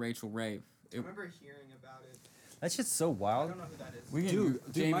wasn't Rachel Ray. I remember hearing about it. That shit's so I wild. don't know who that is. We can,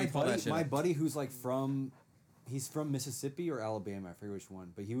 Dude, Jamie, my buddy who's like he's from Mississippi or Alabama, I forget which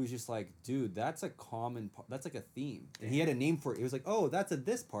one, but he was just like, dude, that's a that's like a theme. And he had a name for it. He was like, oh, that's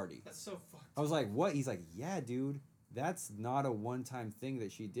this party. That's so fucked. I was like, what? He's like, yeah, dude, that's not a one-time thing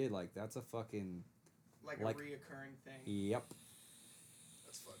that she did. Like, that's a fucking... Like a reoccurring thing. Yep.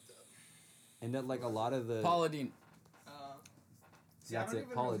 That's fucked up. And that, like, a lot of the... Paula Deen. See, That's I don't it,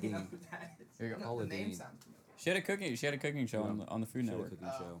 even Paula really know Deen. who that is. There you go. Paula The name Deen. sounds familiar. She had a cooking show on the Food She had a Network.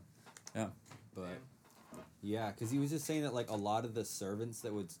 cooking show. Yeah. But... Damn. Yeah, because he was just saying that, like, a lot of the servants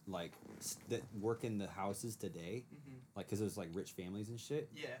that would, like, that work in the houses today, like, because it was, like, rich families and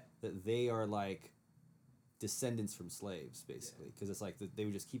shit, Yeah. that they are, like, descendants from slaves, basically. Because it's, like, they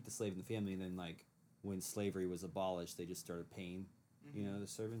would just keep the slave in the family, and then, like, when slavery was abolished, they just started paying, the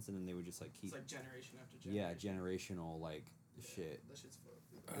servants, and then they would just, like, keep... It's like generation after generation. Yeah, generational, like, shit. That shit's fucked.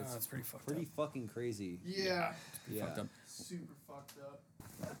 That's pretty fucked Pretty fucking crazy. Yeah. Yeah. Fucked up. Super fucked up.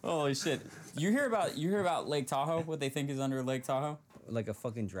 Holy shit! You hear about Lake Tahoe? What they think is under Lake Tahoe? Like a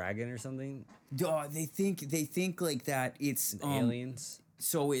fucking dragon or something? Duh, they think like that. It's Aliens?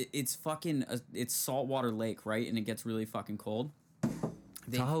 So it's fucking it's saltwater lake, right? And it gets really fucking cold.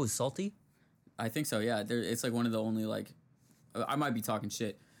 Tahoe is salty? I think so. Yeah, it's like one of the only like. I might be talking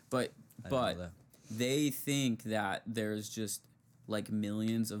shit, but they think that there's just like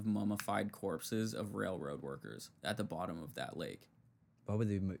millions of mummified corpses of railroad workers at the bottom of that lake. Why would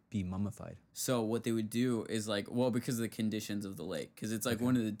they be mummified? So what they would do is like, well, because of the conditions of the lake, because it's like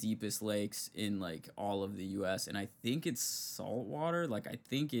one of the deepest lakes in like all of the U.S. and I think it's saltwater. Like I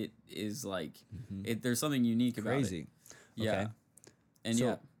think it is like there's something unique about it. Crazy. Yeah. Okay. And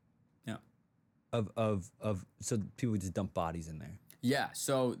So- yeah. So people would just dump bodies in there. Yeah.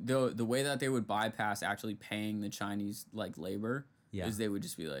 So the way that they would bypass actually paying the Chinese like labor is they would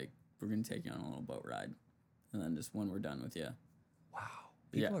just be like, we're gonna take you on a little boat ride, and then just when we're done with you. Wow.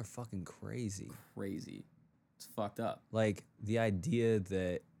 People Yeah. are fucking crazy. Crazy. It's fucked up. Like the idea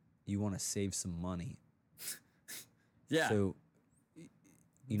that you want to save some money. Yeah. So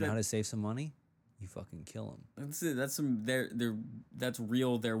you know That- how to save some money? You fucking kill them. That's it. That's some that's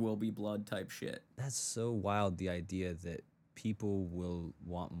real there will be blood type shit. That's so wild, the idea that people will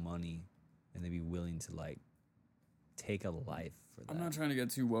want money and they'd be willing to like take a life for that. I'm not trying to get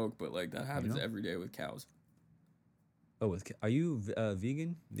too woke, but like that happens know? every day with cows. Oh, are you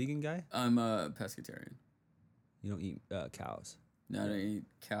vegan? Vegan guy? I'm a pescatarian. You don't eat cows. No, I don't eat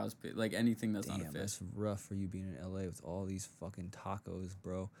cows, like anything that's not a Damn, fish. that's rough for you being in LA with all these fucking tacos,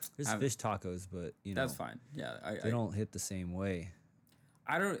 bro. There's I've- fish tacos, but you know That's fine. Yeah, they don't hit the same way.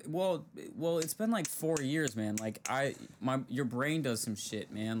 I don't. Well, it's been like 4 years, man. Like your brain does some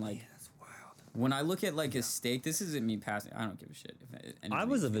shit, man. Like That's wild. when I look at like a steak, this isn't me passing. I don't give a shit. If I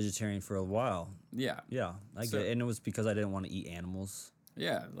was a vegetarian for a while. Yeah. Yeah, I So- get it. And it was because I didn't want to eat animals.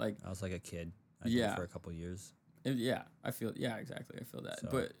 Yeah, like I was like a kid. I did it Yeah. for a couple years. yeah, exactly. I feel that. So-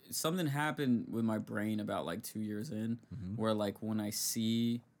 But something happened with my brain about like 2 years in, Mm-hmm. where like when I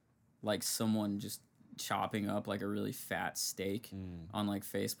see like someone just chopping up like a really fat steak Mm. on like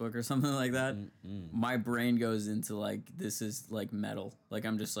Facebook or something like that, my brain goes into like this is like metal. Like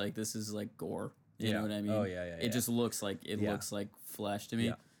I'm just like this is like gore. You know Yeah. what I mean? Oh, yeah, yeah, It yeah. just looks like Yeah. looks like flesh to me.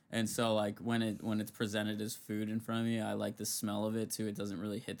 Yeah. And so like when it's presented as food in front of me, I like the smell of it too. It doesn't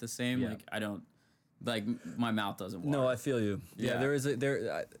really hit the same. Yeah. Like I don't like my mouth doesn't water. No, I feel you. Yeah, Yeah.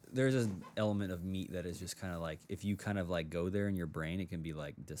 there's an element of meat that is just kind of like if you kind of like go there in your brain, it can be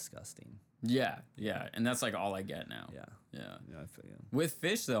like disgusting. Yeah, and that's like all I get now. Yeah, Yeah. yeah, I feel you. With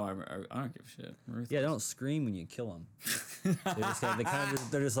fish though, I don't give a shit. Yeah, they don't scream when you kill them. They kind of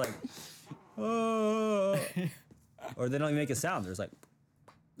just, they're just like, oh, or they don't even make a sound. They're just like,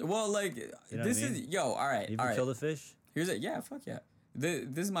 Well, like know what this I mean? is yo. All right, you all ever right. kill the fish? Here's it. Yeah, fuck yeah.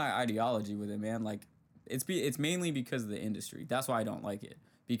 This is my ideology with it, man. Like it's mainly because of the industry. That's why I don't like it.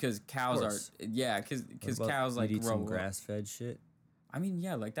 Because cows course. are because What about cows like you'd eat grow some up. grass-fed shit. I mean,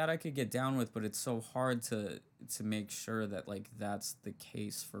 yeah, like that I could get down with, but it's so hard to make sure that like that's the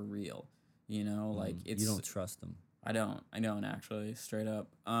case for real. You know, like it's You don't trust them. I don't actually straight up.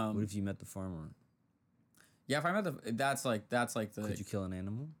 What if you met the farmer? Yeah, if I'm at the that's like the Could you kill an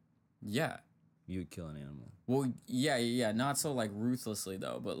animal? yeah. You would kill an animal. Well, yeah, not so like ruthlessly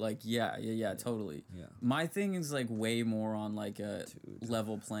though, but like yeah, totally. Yeah. My thing is like way more on like a Dude.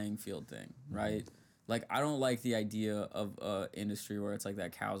 level playing field thing, right? Like I don't like the idea of a industry where it's like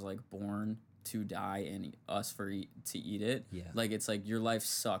that cow's like born to die and us to eat it. Yeah. Like it's like your life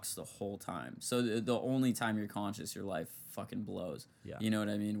sucks the whole time. So the only time you're conscious, your life fucking blows. Yeah. You know what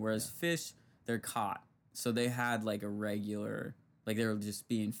I mean? Whereas fish, they're caught, so they had like a regular, like they were just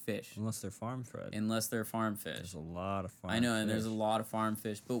being fish, Unless they're farm fed. unless they're farm fish. There's a lot of farm I know, and there's a fish. lot of farm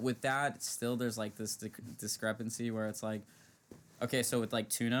fish, but with that, still there's like this discrepancy where it's like, okay, so with like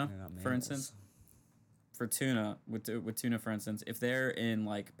tuna, They're not for mammals. instance, for tuna with tuna, for instance, if they're in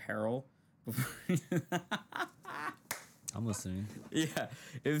like peril, I'm listening. yeah,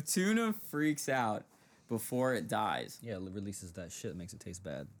 if tuna freaks out before it dies, Yeah, it releases that shit that makes it taste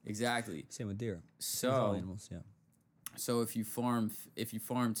bad. exactly. Same with deer. Same with all So animals, yeah. so if you farm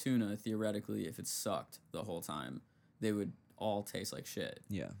tuna, theoretically, if it's sucked the whole time, they would all taste like shit.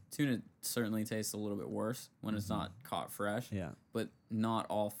 Yeah. Tuna certainly tastes a little bit worse when it's not caught fresh. Mm-hmm. Yeah. But not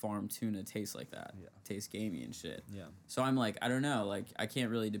all farm tuna tastes like that. Yeah. Tastes gamey and shit. Yeah. So I'm like, I don't know, like I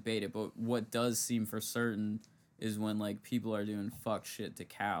can't really debate it, but what does seem for certain is when like people are doing fuck shit to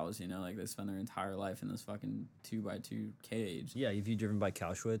cows, you know, like they spend their entire life in this fucking 2x2 cage. Yeah, if you've driven by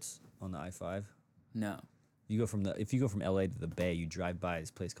Cowschwitz on the I-5, No. if you go from LA to the Bay, you drive by this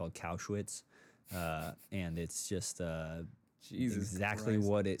place called Cowschwitz, and it's just Jesus exactly Christ.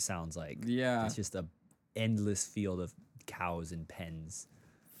 what it sounds like. Yeah. It's just a endless field of cows in pens,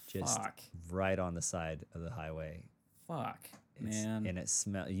 just Fuck. right on the side of the highway. Fuck. It's- Man. And it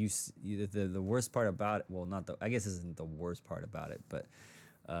smells. The worst part about it. Well, not the. I guess this isn't the worst part about it, but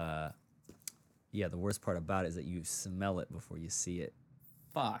yeah, the worst part about it is that you smell it before you see it.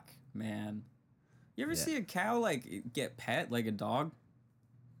 Fuck, man. You ever Yeah. see a cow like get pet like a dog?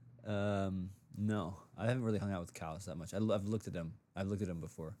 No, I haven't really hung out with cows that much. I've looked at them. I've looked at them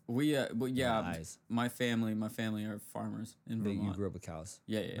before. But yeah, eyes. my family are farmers in But you Vermont. grew up with cows.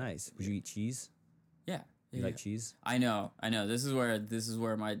 Yeah, yeah. Nice. Would you eat cheese? Yeah. You yeah, like yeah. cheese? I know. This is where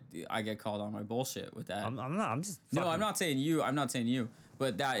I get called on my bullshit with that. I'm not. I'm just. No, fucking- I'm not saying you.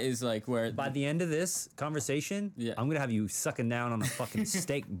 But that is like where. By the end of this conversation, Yeah. I'm gonna have you sucking down on a fucking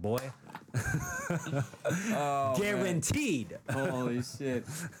steak, boy. Oh, man. Guaranteed. Holy shit.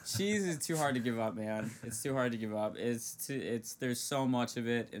 Cheese is too hard to give up, man. It's too hard to give up. There's so much of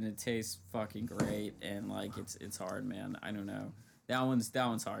it and it tastes fucking great and like it's hard, man. I don't know. That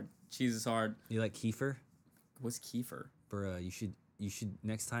one's hard. Cheese is hard. You like kefir? What's kefir? Bruh, you should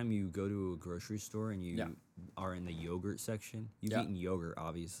next time you go to a grocery store and you Yeah. are in the yogurt section. You've Yeah. eaten yogurt,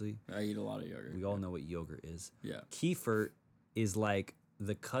 obviously. I eat a lot of yogurt. We all know what yogurt is. Yeah. Kefir is like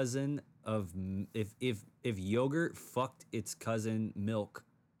the cousin of if yogurt fucked its cousin milk,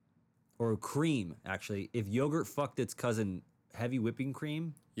 or cream actually. If yogurt fucked its cousin heavy whipping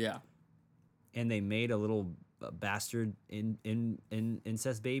cream, Yeah. and they made a little bastard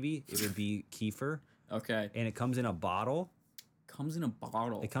incest baby, it would be kefir. Okay. And it comes in a bottle. Comes in a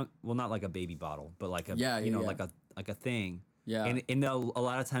bottle. It well, not like a baby bottle, but like a Yeah, yeah, yeah. like a thing. Yeah. And they'll a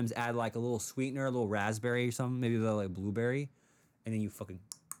lot of times add like a little sweetener, a little raspberry or something, maybe they'll like blueberry, and then you fucking,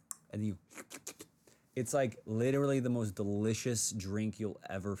 and then you, It's like literally the most delicious drink you'll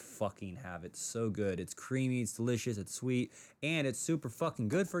ever fucking have. It's so good. It's creamy, it's delicious, it's sweet, and it's super fucking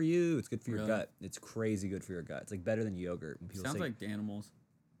good for you. It's good for your Really? gut. It's crazy good for your gut. It's like better than yogurt. When people Sounds say, like Danimals.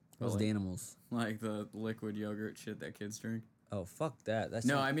 what's like- Danimals? Like the liquid yogurt shit that kids drink. Oh, fuck that. That's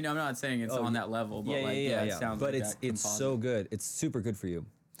No, not- I mean I'm not saying it's Oh, on that level, but it sounds But like it's that it's so composite. good. It's super good for you.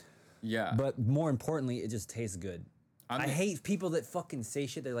 Yeah. But more importantly, it just tastes good. I mean- hate people that fucking say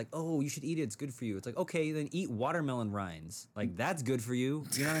shit. They're like, "Oh, you should eat it. It's good for you." It's like, okay, then eat watermelon rinds. Like that's good for you.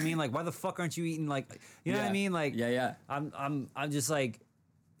 You know what I mean? Like, why the fuck aren't you eating like, you know what I Yeah. mean? Like, Yeah. I'm just like,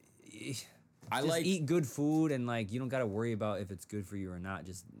 I just like eat good food and like you don't got to worry about if it's good for you or not.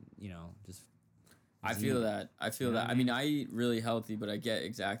 Just just I feel that. I feel that. I mean, I eat really healthy, but I get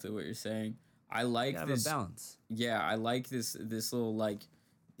exactly what you're saying. I like have this a balance. Yeah, I like this little like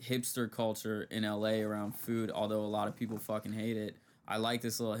hipster culture in LA around food, although a lot of people fucking hate it. I like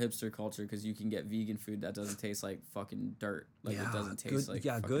this little hipster culture because you can get vegan food that doesn't taste like fucking dirt. Like it doesn't taste good, like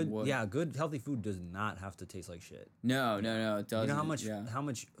yeah, fucking good, wood. yeah, good healthy food does not have to taste like shit. No, it doesn't. You know how much Yeah. how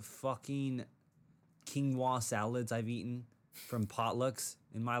much fucking quinoa salads I've eaten from potlucks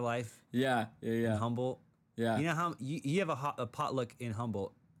in my life Yeah. in Humboldt. Yeah. You know how you have a potluck in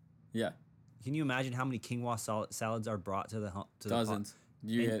Humboldt. Yeah. Can you imagine how many quinoa salads are brought to the Dozens.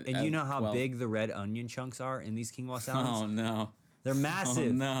 The pot? And you know how big the red onion chunks are in these quinoa salads? Oh no. They're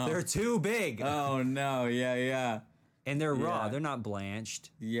massive. no. They're too big. Oh no. Yeah. And they're raw. Yeah. They're not blanched.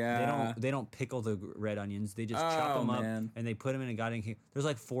 Yeah. They don't pickle the red onions. They just chop Oh, them up man. and they put them in a goddamn. There's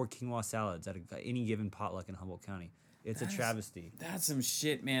like 4 quinoa salads at any given potluck in Humboldt County. It's a travesty. That's some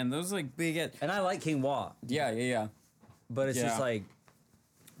shit, man. Those like big. And I like quinoa, Yeah. but it's just Yeah. like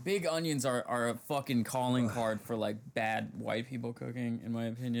Big onions are a fucking calling card for like bad white people cooking, in my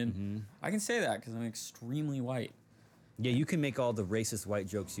opinion. I can say that because I'm extremely white. yeah, you can make all the racist white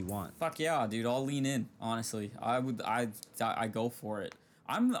jokes you want. Fuck yeah, dude! I'll lean in. Honestly, I go for it.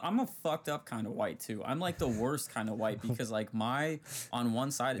 I'm a fucked up kind of white too. I'm like the worst kind of white because like on one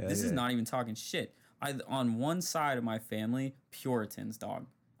side, this is yeah. not even talking shit. On one side of my family, Puritans, dog.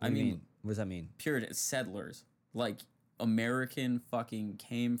 What do you mean? What does that mean? Puritan settlers, like American fucking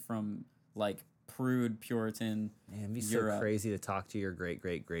came from like prude Puritan. Man, it'd be Europe. so crazy to talk to your great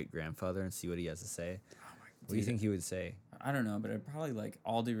grandfather and see what he has to say. What do you dude. think he would say? I don't know, but I'd probably like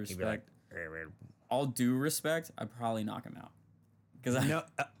all due He'd be like, respect. All due respect, I'd probably knock him out. Because no,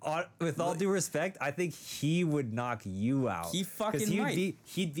 with all due respect, I think he would knock you out. He 'Cause fucking might.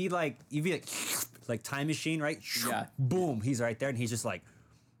 He'd be like time machine, right? Yeah. Boom, he's right there, and he's just like,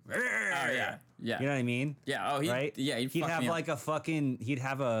 oh yeah. You know what I mean? Yeah. Oh, Right? He'd fuck have me up. like a fucking. He'd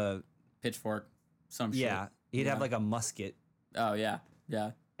have a Pitchfork, some shit. yeah. He'd have Yeah. like a musket, Oh yeah.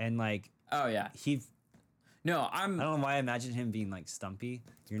 and like Oh yeah. he. No, I don't know why I imagine him being like stumpy.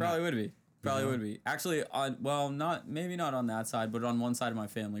 You're probably not, would be. Probably know? would be. Actually, maybe not on that side, but on one side of my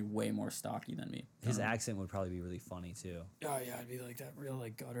family, way more stocky than me. His accent would probably be really funny too. Oh yeah, it'd be like that real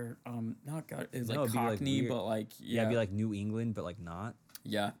like gutter. Not gutter. It's No, like it'd be, like, Cockney, weird. but like Yeah, it'd be like New England, but like not.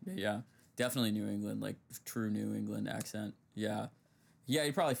 Yeah. Definitely New England, like true New England accent. Yeah. Yeah,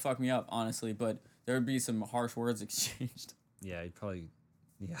 he'd probably fuck me up, honestly, but there would be some harsh words exchanged. Yeah, he'd probably.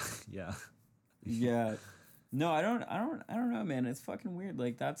 Yeah, yeah. Yeah. No, I don't know, man. It's fucking weird.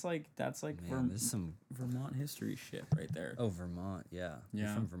 Like that's like Man, there's some. Vermont history shit right there. Oh, Vermont. Yeah. You're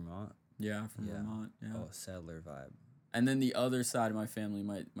Yeah. from Vermont. Yeah, from Yeah. Vermont. Yeah. Oh, settler vibe. And then the other side of my family,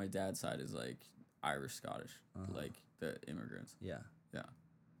 my dad's side is like Irish Scottish, like the immigrants. Yeah. Yeah.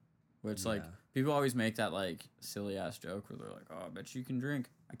 Which like Yeah. people always make that like silly ass joke where they're like, "Oh, I bet you can drink."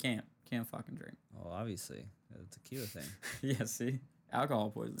 I can't. Can't fucking drink. Well, obviously, the tequila thing. Yeah. See, alcohol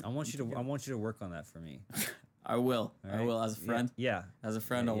poisoning. I want you to work on that for me. I will. all I right? will as a friend. Yeah. As a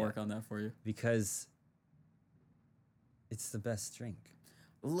friend, Yeah, I'll yeah. work on that for you. Because it's the best drink.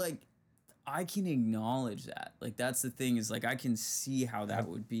 Like, I can acknowledge that. Like, that's the thing is like I can see how that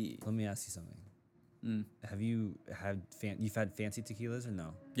would be. Let me ask you something. Mm. Have you had you've had fancy tequilas or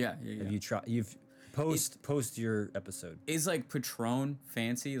no? Yeah. Have you tried? You've post your episode. Is like Patron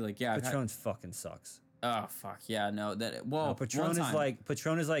fancy? Like, yeah. I've had- Patron fucking sucks. oh fuck yeah, no. That well, No, Patron one is time-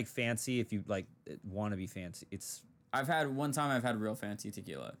 like fancy if you like want to be fancy. It's I've had real fancy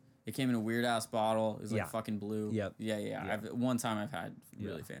tequila. It came in a weird ass bottle. It was like Yeah. fucking blue. Yep. Yeah. Yeah. One time I've had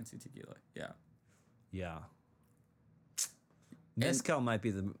really Yeah. fancy tequila. Yeah. yeah. Mezcal might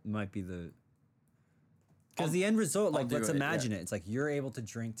be the because the end result, like, do let's it, imagine it. It's like you're able to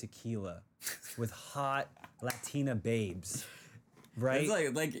drink tequila with hot Latina babes, right?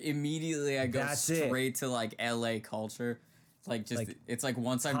 It's like immediately I go That's it. straight to like LA culture. Like just Like, it's like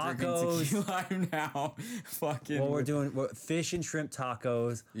once I'm drinking tacos. tequila, I'm now fucking. Well, we're fish and shrimp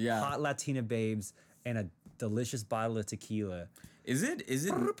tacos, Yeah. hot Latina babes, and a delicious bottle of tequila. Is it?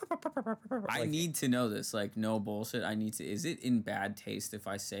 I need to know this. Like, no bullshit. Is it in bad taste if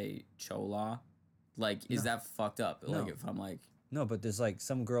I say chola? Like, is that fucked up? No. Like, if I'm like, No, but there's like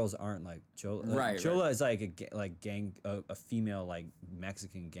some girls aren't like chola. Right, Chola is like a female like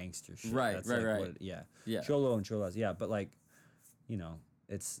Mexican gangster shit. Right, That's right, like right. What, yeah. Yeah. Cholo and cholas, yeah, but like, you know,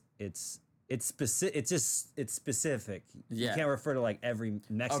 it's specific. It's specific. Yeah. You can't refer to like every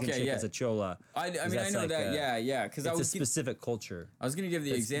Mexican Okay, chick yeah. as a chola. I mean, I that's know like that. Yeah. Because I It's a was specific culture. I was gonna give the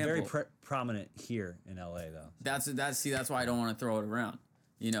It's example. very prominent here in LA though. That's why I don't want to throw it around.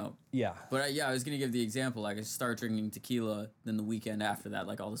 You know. Yeah. But I was gonna give the example. Like, I start drinking tequila, then the weekend after that,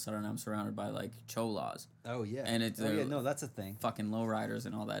 like all of a sudden I'm surrounded by like cholas, Oh yeah. And it's no, that's a thing. fucking lowriders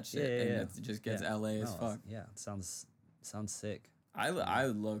and all that shit, Yeah, and yeah. it just gets Yeah. LA as No, fuck. Yeah, it sounds sick. I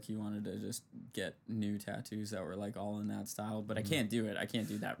low key wanted to just get new tattoos that were like all in that style, but I Mm-hmm. can't do it. I can't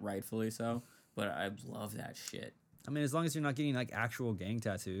do that rightfully so. But I love that shit. I mean, as long as you're not getting like actual gang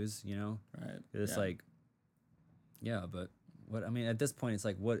tattoos, you know, Right. it's Yeah. like, yeah. But what I mean at this point, it's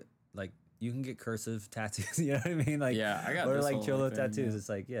like what like you can get cursive tattoos. You know what I mean? Like Yeah, I got or this like whole, cholo like, thing, tattoos. yeah. It's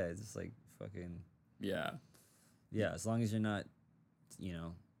like it's just like fucking Yeah. yeah. As long as you're not, you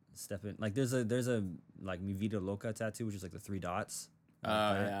know, stepping like there's a like Mi Vida Loca tattoo, which is like the 3 dots. Oh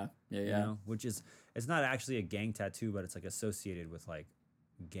like that, yeah. you know, which is it's not actually a gang tattoo, but it's like associated with like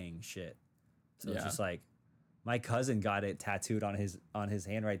gang shit. So it's Yeah. just like my cousin got it tattooed on his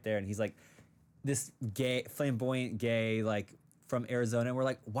hand right there, and he's like this gay, flamboyant gay, like from Arizona, and we're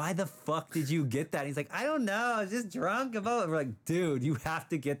like, why the fuck did you get that? And he's like, I don't know, I was just drunk about it. We're like, dude, you have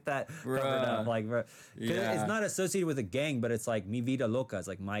to get that covered up, Bruh. like, bro. 'Cause Yeah. it's not associated with a gang, but it's like Mi Vida Loca. It's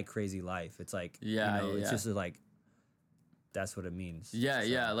like my crazy life. It's like, Yeah, you know, yeah, it's yeah. just like that's what it means. Yeah, So-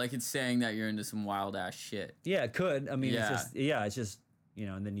 yeah. Like, it's saying that you're into some wild ass shit. Yeah, it could. I mean, Yeah. it's just you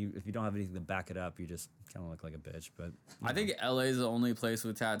know, and then if you don't have anything to back it up, you just kind of look like a bitch. But I think LA is the only place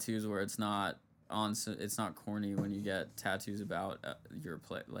with tattoos where it's not it's not corny when you get tattoos about your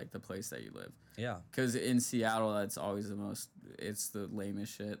like the place that you live. yeah. Because in Seattle, that's always it's the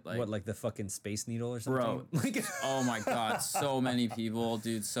lamest shit. Like, What, like the fucking Space Needle or something? Bro, Like, oh my god, so many people,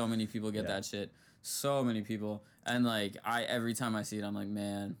 dude. So many people get Yeah. that shit. So many people, and like every time I see it, I'm like,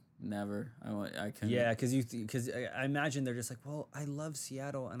 man, never. I couldn't. yeah, because I imagine they're just like, well, I love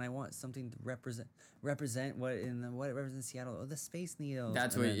Seattle and I want something to represent what represents Seattle. Oh, the Space Needle.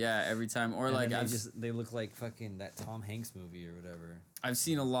 That's And what. then- Yeah, every time. Or and like then I've They look like fucking that Tom Hanks movie or whatever. I've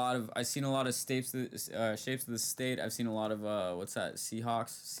seen a lot of shapes of the state. I've seen a lot of what's that,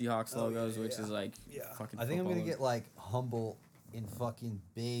 Seahawks Oh, logos, yeah, which yeah. is like fucking. I think I'm gonna football. get like Humboldt in fucking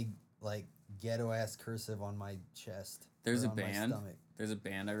big like ghetto ass cursive on my chest. There's or a on my band. stomach. There's a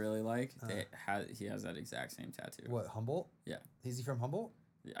band I really like. He has that exact same tattoo. What, Humboldt? Yeah. Is he from Humboldt?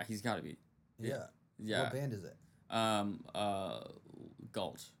 Yeah, he's got to be. Yeah. Yeah. What band is it?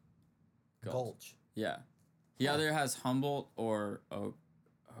 Gulch. Gulch. Yeah. He either has Humboldt or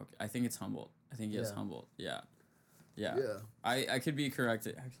I think it's Humboldt. I think he has Yeah. Humboldt. Yeah. Yeah. Yeah. I could be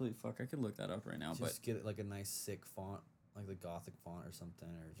corrected. Actually, fuck, I could look that up right now. Just get it like a nice sick font, like the Gothic font or something,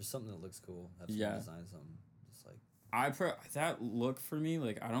 or just something that looks cool. Have someone Yeah. design something. Just like that look for me,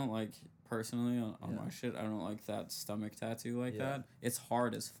 like, I don't like personally on Yeah. my shit. I don't like that stomach tattoo like Yeah. that. It's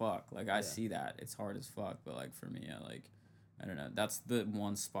hard as fuck. Like, I Yeah. see that. It's hard as fuck. But like for me, I don't know. That's the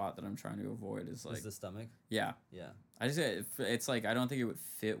one spot that I'm trying to avoid is like, is the stomach. yeah. Yeah. I just it's like I don't think it would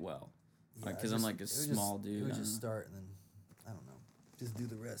fit well. Like, Yeah, 'cause it I'm just- like a it would small just, dude, It would I just don't know. start and then I don't know. Just do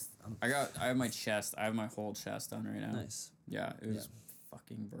the rest. I have my chest. I have my whole chest done right now. Nice. Yeah, it was Yeah.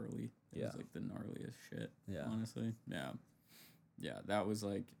 fucking burly. It Yeah. was like the gnarliest shit. Yeah. Honestly. Yeah. Yeah, that was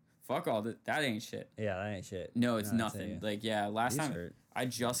like fuck all that. That ain't shit. Yeah, that ain't shit. No, it's No, nothing. it. Like, yeah, last These time hurt. I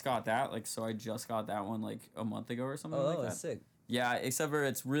just got that. Like, so I just got that one like a month ago or something Oh, like that's that. sick. Yeah, except for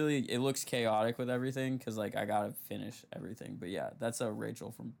it looks chaotic with everything because like I gotta finish everything. But yeah, that's a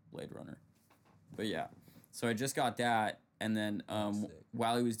Rachel from Blade Runner. But yeah, so I just got that, and then sick.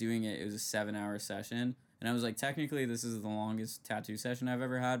 while he was doing it, it was a 7-hour session, and I was like, technically this is the longest tattoo session I've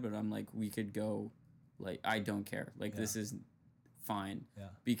ever had, but I'm like, we could go, like, I don't care, like this is fine, Yeah.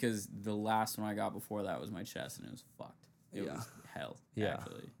 because the last one I got before that was my chest, and it was fucked. It Yeah. was hell. Yeah.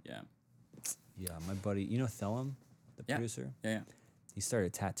 Actually, yeah, Yeah, my buddy, you know Thelem, the Yeah. producer? yeah. He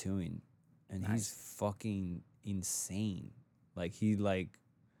started tattooing and he's Nice. fucking insane. Like he's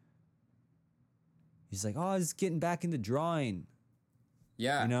like, oh, I was getting back into drawing.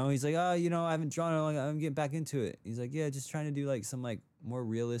 Yeah. You know, he's like, oh, you know, I haven't drawn in a long time. I'm getting back into it. He's like, yeah, just trying to do like some like more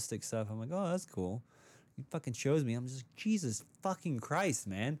realistic stuff. I'm like, oh, that's cool. He fucking shows me. I'm just Jesus fucking Christ,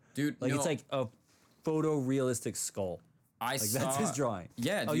 man. Dude, Like no. it's like a photorealistic skull. I Like saw that's his drawing.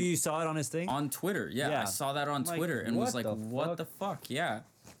 Yeah. Oh, dude, you saw it on his thing? on Twitter. Yeah, Yeah. I saw that on Like, Twitter and was what like, the what fuck? the fuck? Yeah.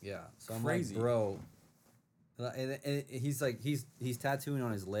 Yeah. So I'm Crazy. like, bro. And he's like, he's tattooing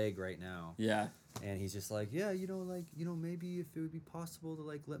on his leg right now. Yeah. And he's just like, yeah, maybe if it would be possible to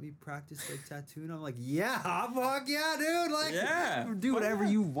like let me practice like tattooing. I'm like, yeah, fuck yeah, dude. Like, Yeah. do whatever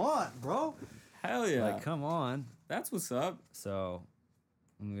you want, bro. Hell yeah. Like, come on. That's what's up. So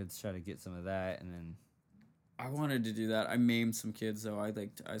I'm gonna try to get some of that, and then I wanted to do that. I maimed some kids though. I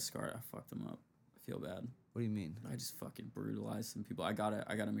fucked them up. I feel bad. what do you mean? I just fucking brutalized some people. I got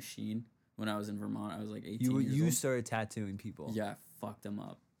a machine when I was in Vermont. I was like 18 You years old. started tattooing people. Yeah, fucked them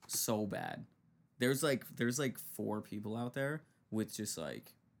up so bad. There's like 4 people out there with just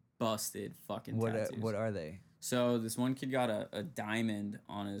like busted fucking tattoos. What are they? So this one kid got a diamond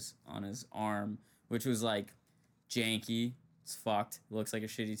on his arm, which was like janky. It's fucked. It looks like a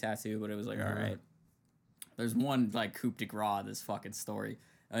shitty tattoo, but it was like all right. There's one like coup de grace, this fucking story.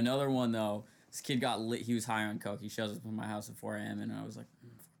 Another one though, this kid got lit. He was high on coke. He shows up at my house at 4 a.m. and I was like,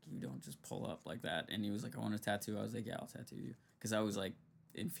 fuck you, don't just pull up like that. And he was like, I want a tattoo. I was like, yeah, I'll tattoo you. Because I was like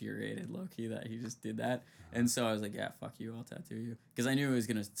infuriated low key that he just did that. And so I was like, yeah, fuck you, I'll tattoo you. Because I knew it was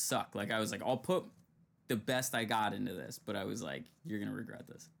gonna suck. Like I was like, I'll put the best I got into this, but I was like, you're gonna regret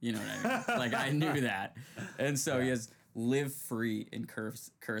this. You know what I mean? Like I knew that. And so he has live free in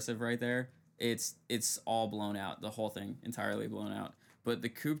cursive right there. It's all blown out. The whole thing entirely blown out. But the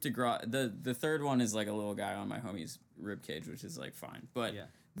coup de grace, the third one is like a little guy on my homie's rib cage, which is like fine. But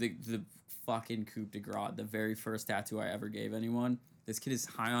the fucking coup de grace, the very first tattoo I ever gave anyone. This kid is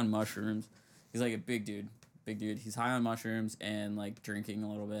high on mushrooms. He's like a big dude. He's high on mushrooms and like drinking a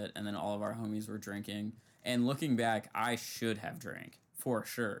little bit. And then all of our homies were drinking. And looking back, I should have drank for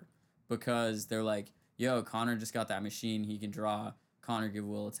sure, because they're like, yo, Connor just got that machine. He can draw. Connor, give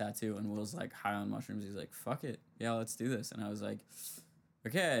Will a tattoo. And Will's like high on mushrooms. He's like, fuck it. Yeah, let's do this. And I was like,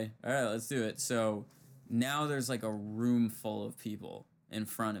 okay, all right, let's do it. So now there's like a room full of people in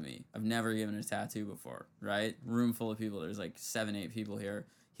front of me. I've never given a tattoo before, right? Room full of people. There's like 7, 8 people here.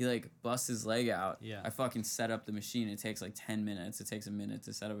 He like busts his leg out. Yeah. I fucking set up the machine. It takes like 10 minutes. It takes a minute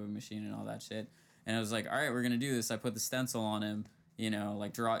to set up a machine and all that shit. And I was like, all right, we're going to do this. I put the stencil on him, you know,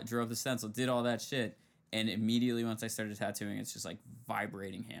 like drew up the stencil, did all that shit. And immediately once I started tattooing, it's just like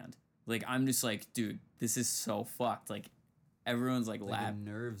vibrating hand. Like, I'm just like, dude, this is so fucked. Like, everyone's like, The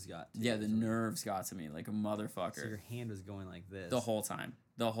nerves got to yeah, you, the so- nerves got to me like a motherfucker. So your hand was going like this. The whole time.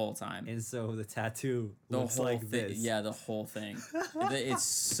 And so the tattoo The looks whole like thing. this. Yeah, the whole thing. It's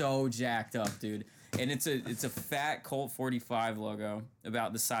so jacked up, dude. And it's a fat Colt 45 logo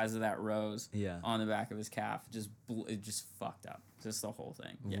about the size of that rose on the back of his calf. It just fucked up. Just the whole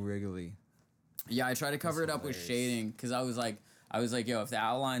thing. Yeah. Wriggly. Yeah, I tried to cover it up with shading because I was like, yo, if the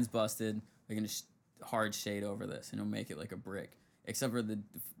outline's busted, I can just hard shade over this and it'll make it like a brick. Except for the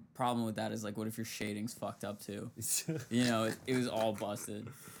problem with that is like, what if your shading's fucked up too? You know, it was all busted.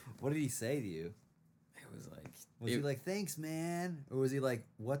 What did he say to you? It was like, Was he like, thanks, man? Or was he like,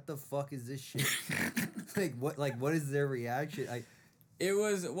 what the fuck is this shit? what is their reaction? it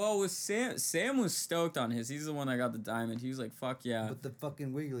was, well, with Sam was stoked on his. He's the one that got the diamond. He was like, fuck yeah. But the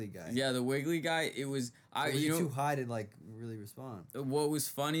fucking wiggly guy. Yeah, the wiggly guy, it was, Was he too high to like really respond? what was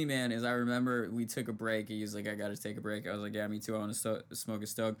funny, man, is I remember we took a break. He was like, I gotta take a break. I was like, yeah, me too. I want to smoke a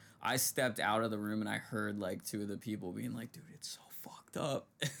stoke. I stepped out of the room and I heard like 2 of the people being like, dude, it's so fucked up.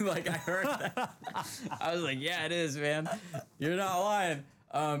 Like, I heard that. I was like, yeah, it is, man. You're not lying.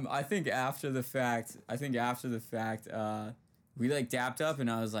 I think after the fact, we like dapped up and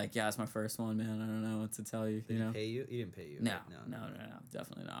I was like, yeah, it's my first one, man. I don't know what to tell you. Did you know? he pay you? He didn't pay you. No, right? no,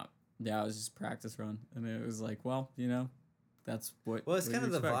 definitely not. Yeah, it was just practice run, and it was like, well, you know, that's what. Well, it's what kind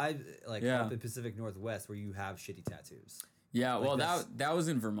you of the expect. vibe, like Yeah. up in Pacific Northwest, where you have shitty tattoos. Yeah, like well, this- that was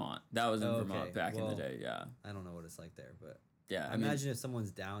in Vermont. That was in Oh, Vermont okay. back in Well, the day. Yeah, I don't know what it's like there, but yeah. I imagine if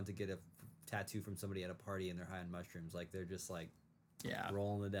someone's down to get a tattoo from somebody at a party and they're high on mushrooms, like they're just like yeah.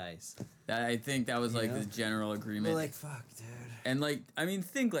 rolling the dice. I think that was like You know? the general agreement. They're like, fuck, dude. and like, I mean,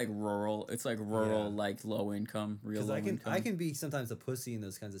 think like rural. It's like rural, Yeah. like low income, real Because low I can income. be sometimes a pussy in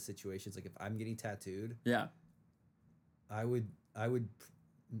those kinds of situations. Like if I'm getting tattooed, Yeah, I would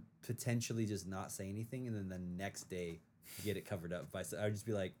potentially just not say anything, and then the next day get it covered up by. I would just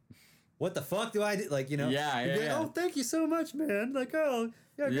be like, "What the fuck do I do?" Like, you know? Yeah, You'd be yeah, like, yeah. oh, thank you so much, man. Like, oh,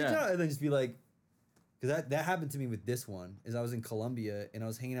 yeah, good Yeah. job. And then just be like, because that happened to me with this one. Is I was in Colombia and I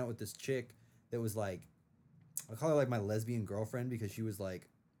was hanging out with this chick that was like, I call her like my lesbian girlfriend because she was like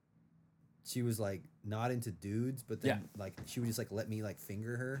not into dudes, but then like she would just like let me like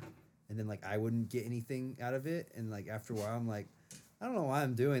finger her, and then like I wouldn't get anything out of it, and like after a while I'm like, I don't know why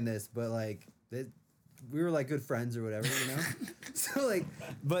I'm doing this, but like we were like good friends or whatever, you know. So like,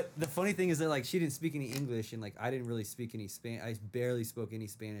 but the funny thing is that like she didn't speak any English and like I didn't really speak any Spanish. I barely spoke any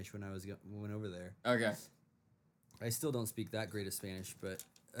Spanish when I went over there. Okay. I still don't speak that great of Spanish, but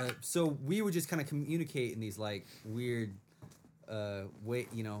so we would just kind of communicate in these like weird way,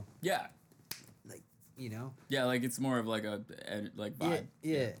 you know, Yeah. like you know. Yeah, like it's more of like a like vibe.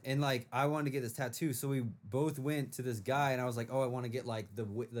 Yeah, and like I wanted to get this tattoo, so we both went to this guy, and I was like, "Oh, I want to get like the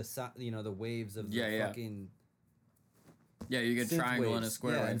waves of the Yeah. fucking Yeah, you get synth triangle and a waves."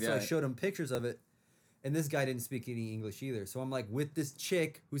 square Yeah, wave. and so I showed him pictures of it, and this guy didn't speak any English either. So I'm like with this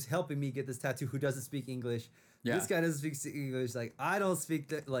chick who's helping me get this tattoo, who doesn't speak English. Yeah. This guy doesn't speak English. Like I don't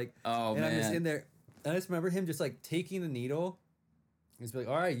speak like. Oh, and I'm just man. in there. And I just remember him just like taking the needle. He's like,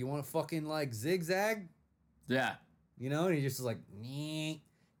 "All right, you want to fucking like zigzag?" Yeah. You know, and he just was like, "Nyeh,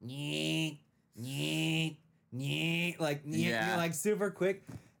 nyeh, nyeh, nyeh," like, Yeah. like super quick.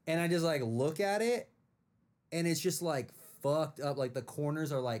 And I just like look at it, and it's just like fucked up. Like the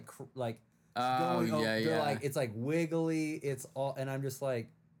corners are like Oh, yeah, they're yeah. like it's like wiggly. It's all, and I'm just like,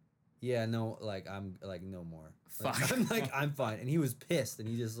 yeah, no, like I'm like no more. Like, Fuck. I'm like I'm fine. And he was pissed, and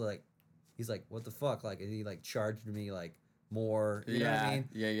he just like, he's like, what the fuck? Like, and he like charged me like more. You know what I mean?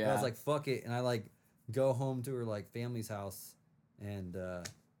 Yeah, And I yeah. was like, fuck it, and I like go home to her like family's house, and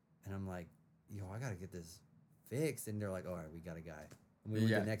I'm like, yo, I gotta get this fixed, and they're like, all right, we got a guy. And we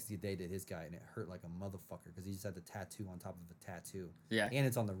went Yeah. the next day to his guy, and it hurt like a motherfucker because he just had the tattoo on top of the tattoo, Yeah. and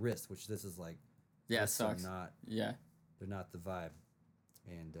it's on the wrist, which this is like, Yeah, it wrists are sucks. they're Yeah. not the vibe,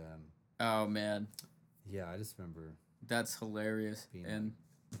 and Oh man, yeah, I just remember, that's hilarious Being and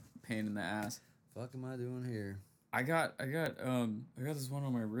pain in the ass. fuck am I doing here? I got this one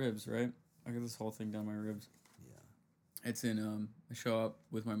on my ribs, right? I got this whole thing down my ribs. Yeah, It's in I show up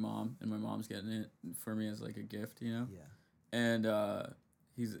with my mom and my mom's getting it for me as like a gift, you know? yeah, And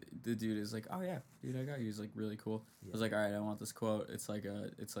the dude is like, "Oh yeah, dude, I got you." He's like really cool. I was Yeah. like, "All right, I want this quote. It's like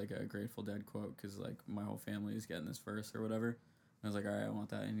a Grateful Dead quote cuz like my whole family is getting this verse or whatever." And I was like, "All right, I want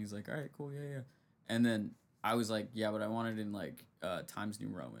that." And he's like, "All right, cool. Yeah." And then I was like, "Yeah, but I want it in like Times New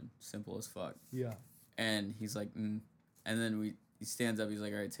Roman, simple as fuck." yeah, And he's like, "Mm." And then he stands up. He's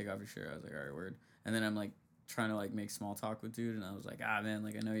like, "All right, take off your shirt." I was like, "All right, word." And then I'm like trying to like make small talk with dude, and I was like, "Ah, man,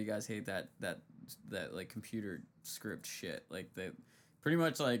 like I know you guys hate that like computer script shit. Like the pretty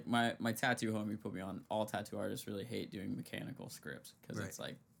much like my tattoo homie put me on. All tattoo artists really hate doing mechanical scripts because Right. it's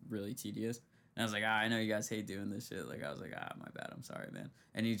like really tedious." And I was like, "Ah, I know you guys hate doing this shit." Like I was like, "Ah, my bad. I'm sorry, man."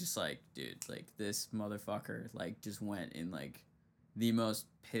 And he just like, dude, like this motherfucker like just went in like the most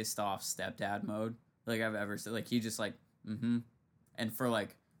pissed off stepdad mode like I've ever seen. Like he just like, mm-hmm. And for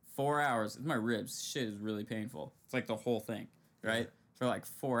like 4 hours, my ribs, shit is really painful. It's like the whole thing, right? For like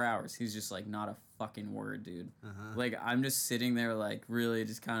 4 hours, he's just like not a fucking word, dude. Uh-huh. Like I'm just sitting there like really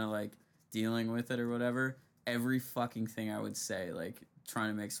just kind of like dealing with it or whatever. Every fucking thing I would say, like trying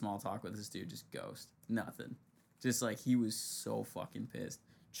to make small talk with this dude, just ghost. Nothing. Just like he was so fucking pissed.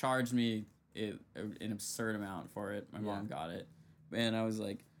 Charged me an absurd amount for it. My mom got it. And I was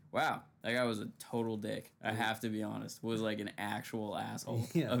like, wow, that guy was a total dick. I have to be honest. Was like an actual asshole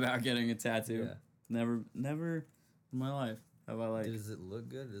Yeah. about getting a tattoo. Yeah. Never in my life have I like. Does it look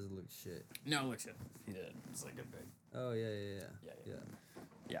good? Or does it look shit? No, it looks good. He did. It's like a big. Oh yeah.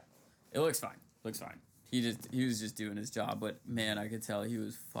 Yeah. It looks fine. Looks fine. He was just doing his job, but man, I could tell he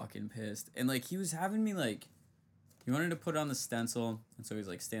was fucking pissed. And like he was having me like, he wanted to put on the stencil, and so he's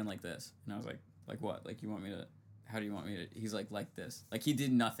like, stand like this, and I was like what? Like you want me to? How do you want me to? He's like this. Like he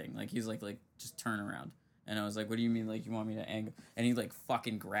did nothing. Like he's like just turn around. And I was like, what do you mean? Like you want me to angle? And he like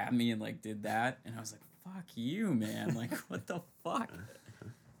fucking grabbed me and like did that. And I was like, fuck you, man. Like what the fuck?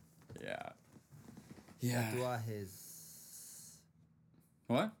 Yeah. Yeah. Tatuajes.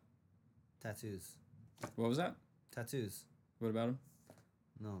 What? Tattoos. What was that? Tattoos. What about him?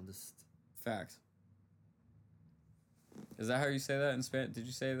 No, just Facts. Is that how you say that in Spanish? Did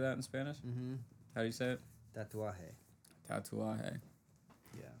you say that in Spanish? mm-hmm. How do you say it? Tatuaje. Tatuaje.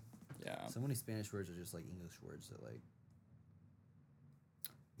 Yeah. Yeah. So many Spanish words are just like English words that like,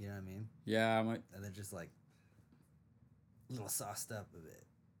 you know what I mean? Yeah. And they're just like a little sauced up a bit.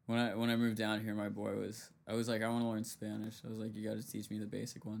 When I moved down here, I was like, I want to learn Spanish. I was like, you got to teach me the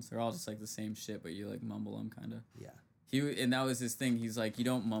basic ones. They're all just like the same shit, but you like mumble them kind of. Yeah. And that was his thing. He's like, you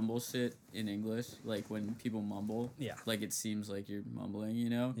don't mumble shit in English. Like when people mumble, Yeah. like it seems like you're mumbling, you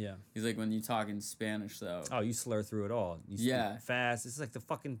know? Yeah. He's like, when you talk in Spanish though. Oh, you slur through it all. You speak Yeah. fast. It's like the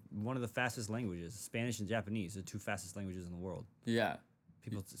fucking one of the fastest languages. Spanish and Japanese, the two fastest languages in the world. Yeah.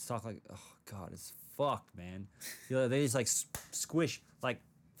 People talk like, oh god, it's fucked, man. You know, they just like squish like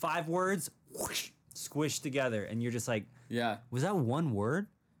 5 words, whoosh, squish together, and you're just like, Yeah. was that one word?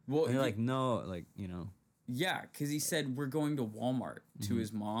 Well, And you're like, no, like, you know. yeah, because he said we're going to Walmart to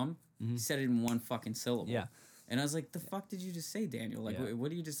his mom. He said it in one fucking syllable. Yeah. And I was like, the fuck did you just say, Daniel? Like, Yeah. what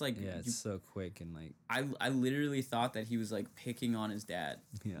do you just like? Yeah, it's so quick and like, I literally thought that he was like picking on his dad.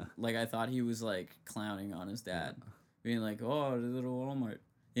 yeah. Like I thought he was like clowning on his dad, being like, "Oh, the little Walmart,"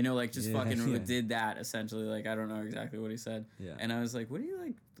 you know, like just Yeah, fucking yeah. did that essentially. Like I don't know exactly what he said. Yeah. And I was like, "What are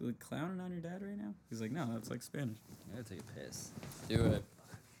you like clowning on your dad right now?" He's like, "No, that's like Spanish." I gotta take a piss. Do it.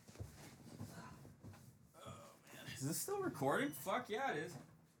 Oh man, is this still recording? Fuck yeah, it is.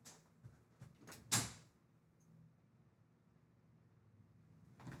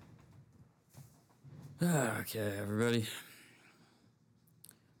 Okay, everybody. It's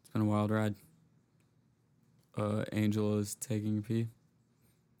been a wild ride. Angel is taking a pee.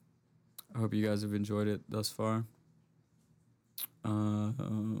 I hope you guys have enjoyed it thus far.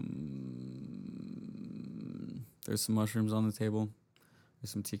 There's some mushrooms on the table.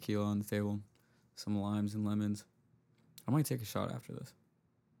 There's some tequila on the table. Some limes and lemons. I might take a shot after this.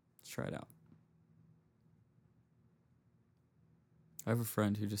 Let's try it out. I have a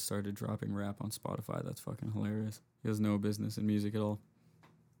friend who just started dropping rap on Spotify. That's fucking hilarious. He has no business in music at all.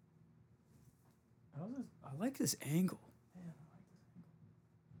 I like this angle. Man, I like this angle.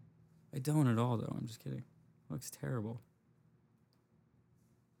 I don't at all, though. I'm just kidding. It looks terrible.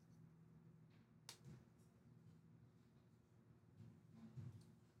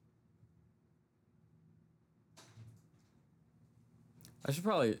 I should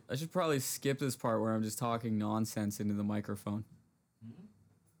probably skip this part where I'm just talking nonsense into the microphone.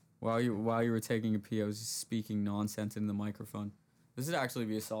 While you were taking a pee, I was just speaking nonsense into the microphone. This would actually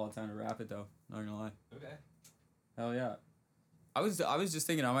be a solid time to wrap it, though. Not gonna lie. Okay. Hell yeah. I was just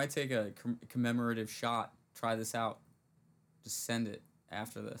thinking I might take a commemorative shot. Try this out. Just send it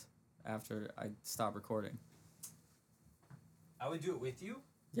after this. After I stop recording. I would do it with you.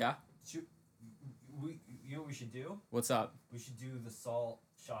 Yeah. You know what we should do? What's up? We should do the salt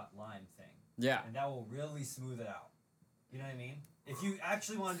shot lime thing, Yeah. and that will really smooth it out. You know what I mean? If you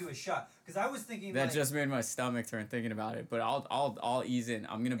actually want to do a shot, because I was thinking That like, just made my stomach turn thinking about it. But I'll ease in.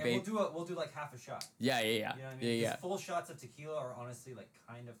 I'm gonna and bait. we'll do like half a shot. Yeah. You know what I mean? Yeah. 'Cause full shots of tequila are honestly like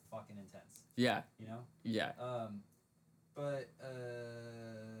kind of fucking intense. Yeah. You know? Yeah. But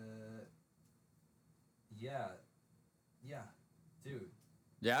yeah, dude,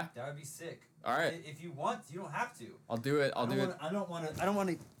 Yeah. that would be sick. All right. If you want, you don't have to. I'll do it. I'll do it. I don't want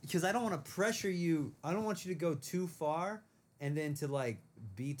to, because I don't want to pressure you. I don't want you to go too far and then to like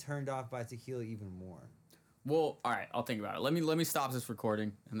be turned off by tequila even more. Well, all right. I'll think about it. Let me stop this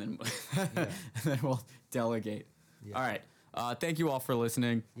recording and then and then we'll delegate. Yeah. All right. Thank you all for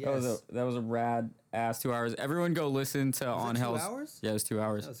listening. Yes. That was a rad ass 2 hours. Everyone go listen to Was On it 2 Hell's. hours? Yeah, it was 2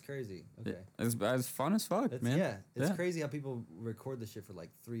 hours. That was crazy. Okay. It's fun as fuck, It's, man. yeah, it's Yeah. crazy how people record this shit for like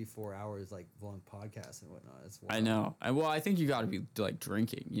 3-4 hours, like long podcasts and whatnot. It's I wild. know. Well, I think you got to be like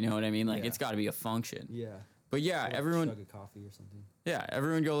drinking. You know what I mean? Like Yeah. it's got to be a function. Yeah. But yeah, Like everyone. chug a coffee or something. Yeah,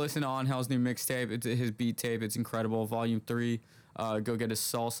 everyone go listen to On Hell's new mixtape. It's his beat tape. It's incredible. Volume 3. Go get his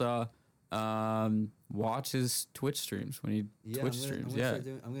salsa. Watch his Twitch streams when he Twitch streams.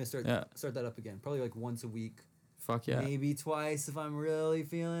 I'm gonna start Yeah. start that up again. Probably like once a week. Fuck yeah. Maybe twice if I'm really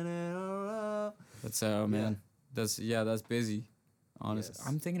feeling it. I don't know. That's man. That's busy. Honestly, Yes.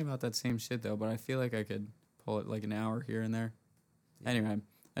 I'm thinking about that same shit though, but I feel like I could pull it like an hour here and there. Yeah.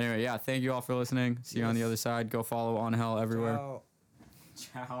 Anyway, yeah. Thank you all for listening. See you on the Yes. other side. Go follow On Hell everywhere. Ciao.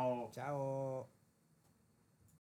 Ciao. Ciao.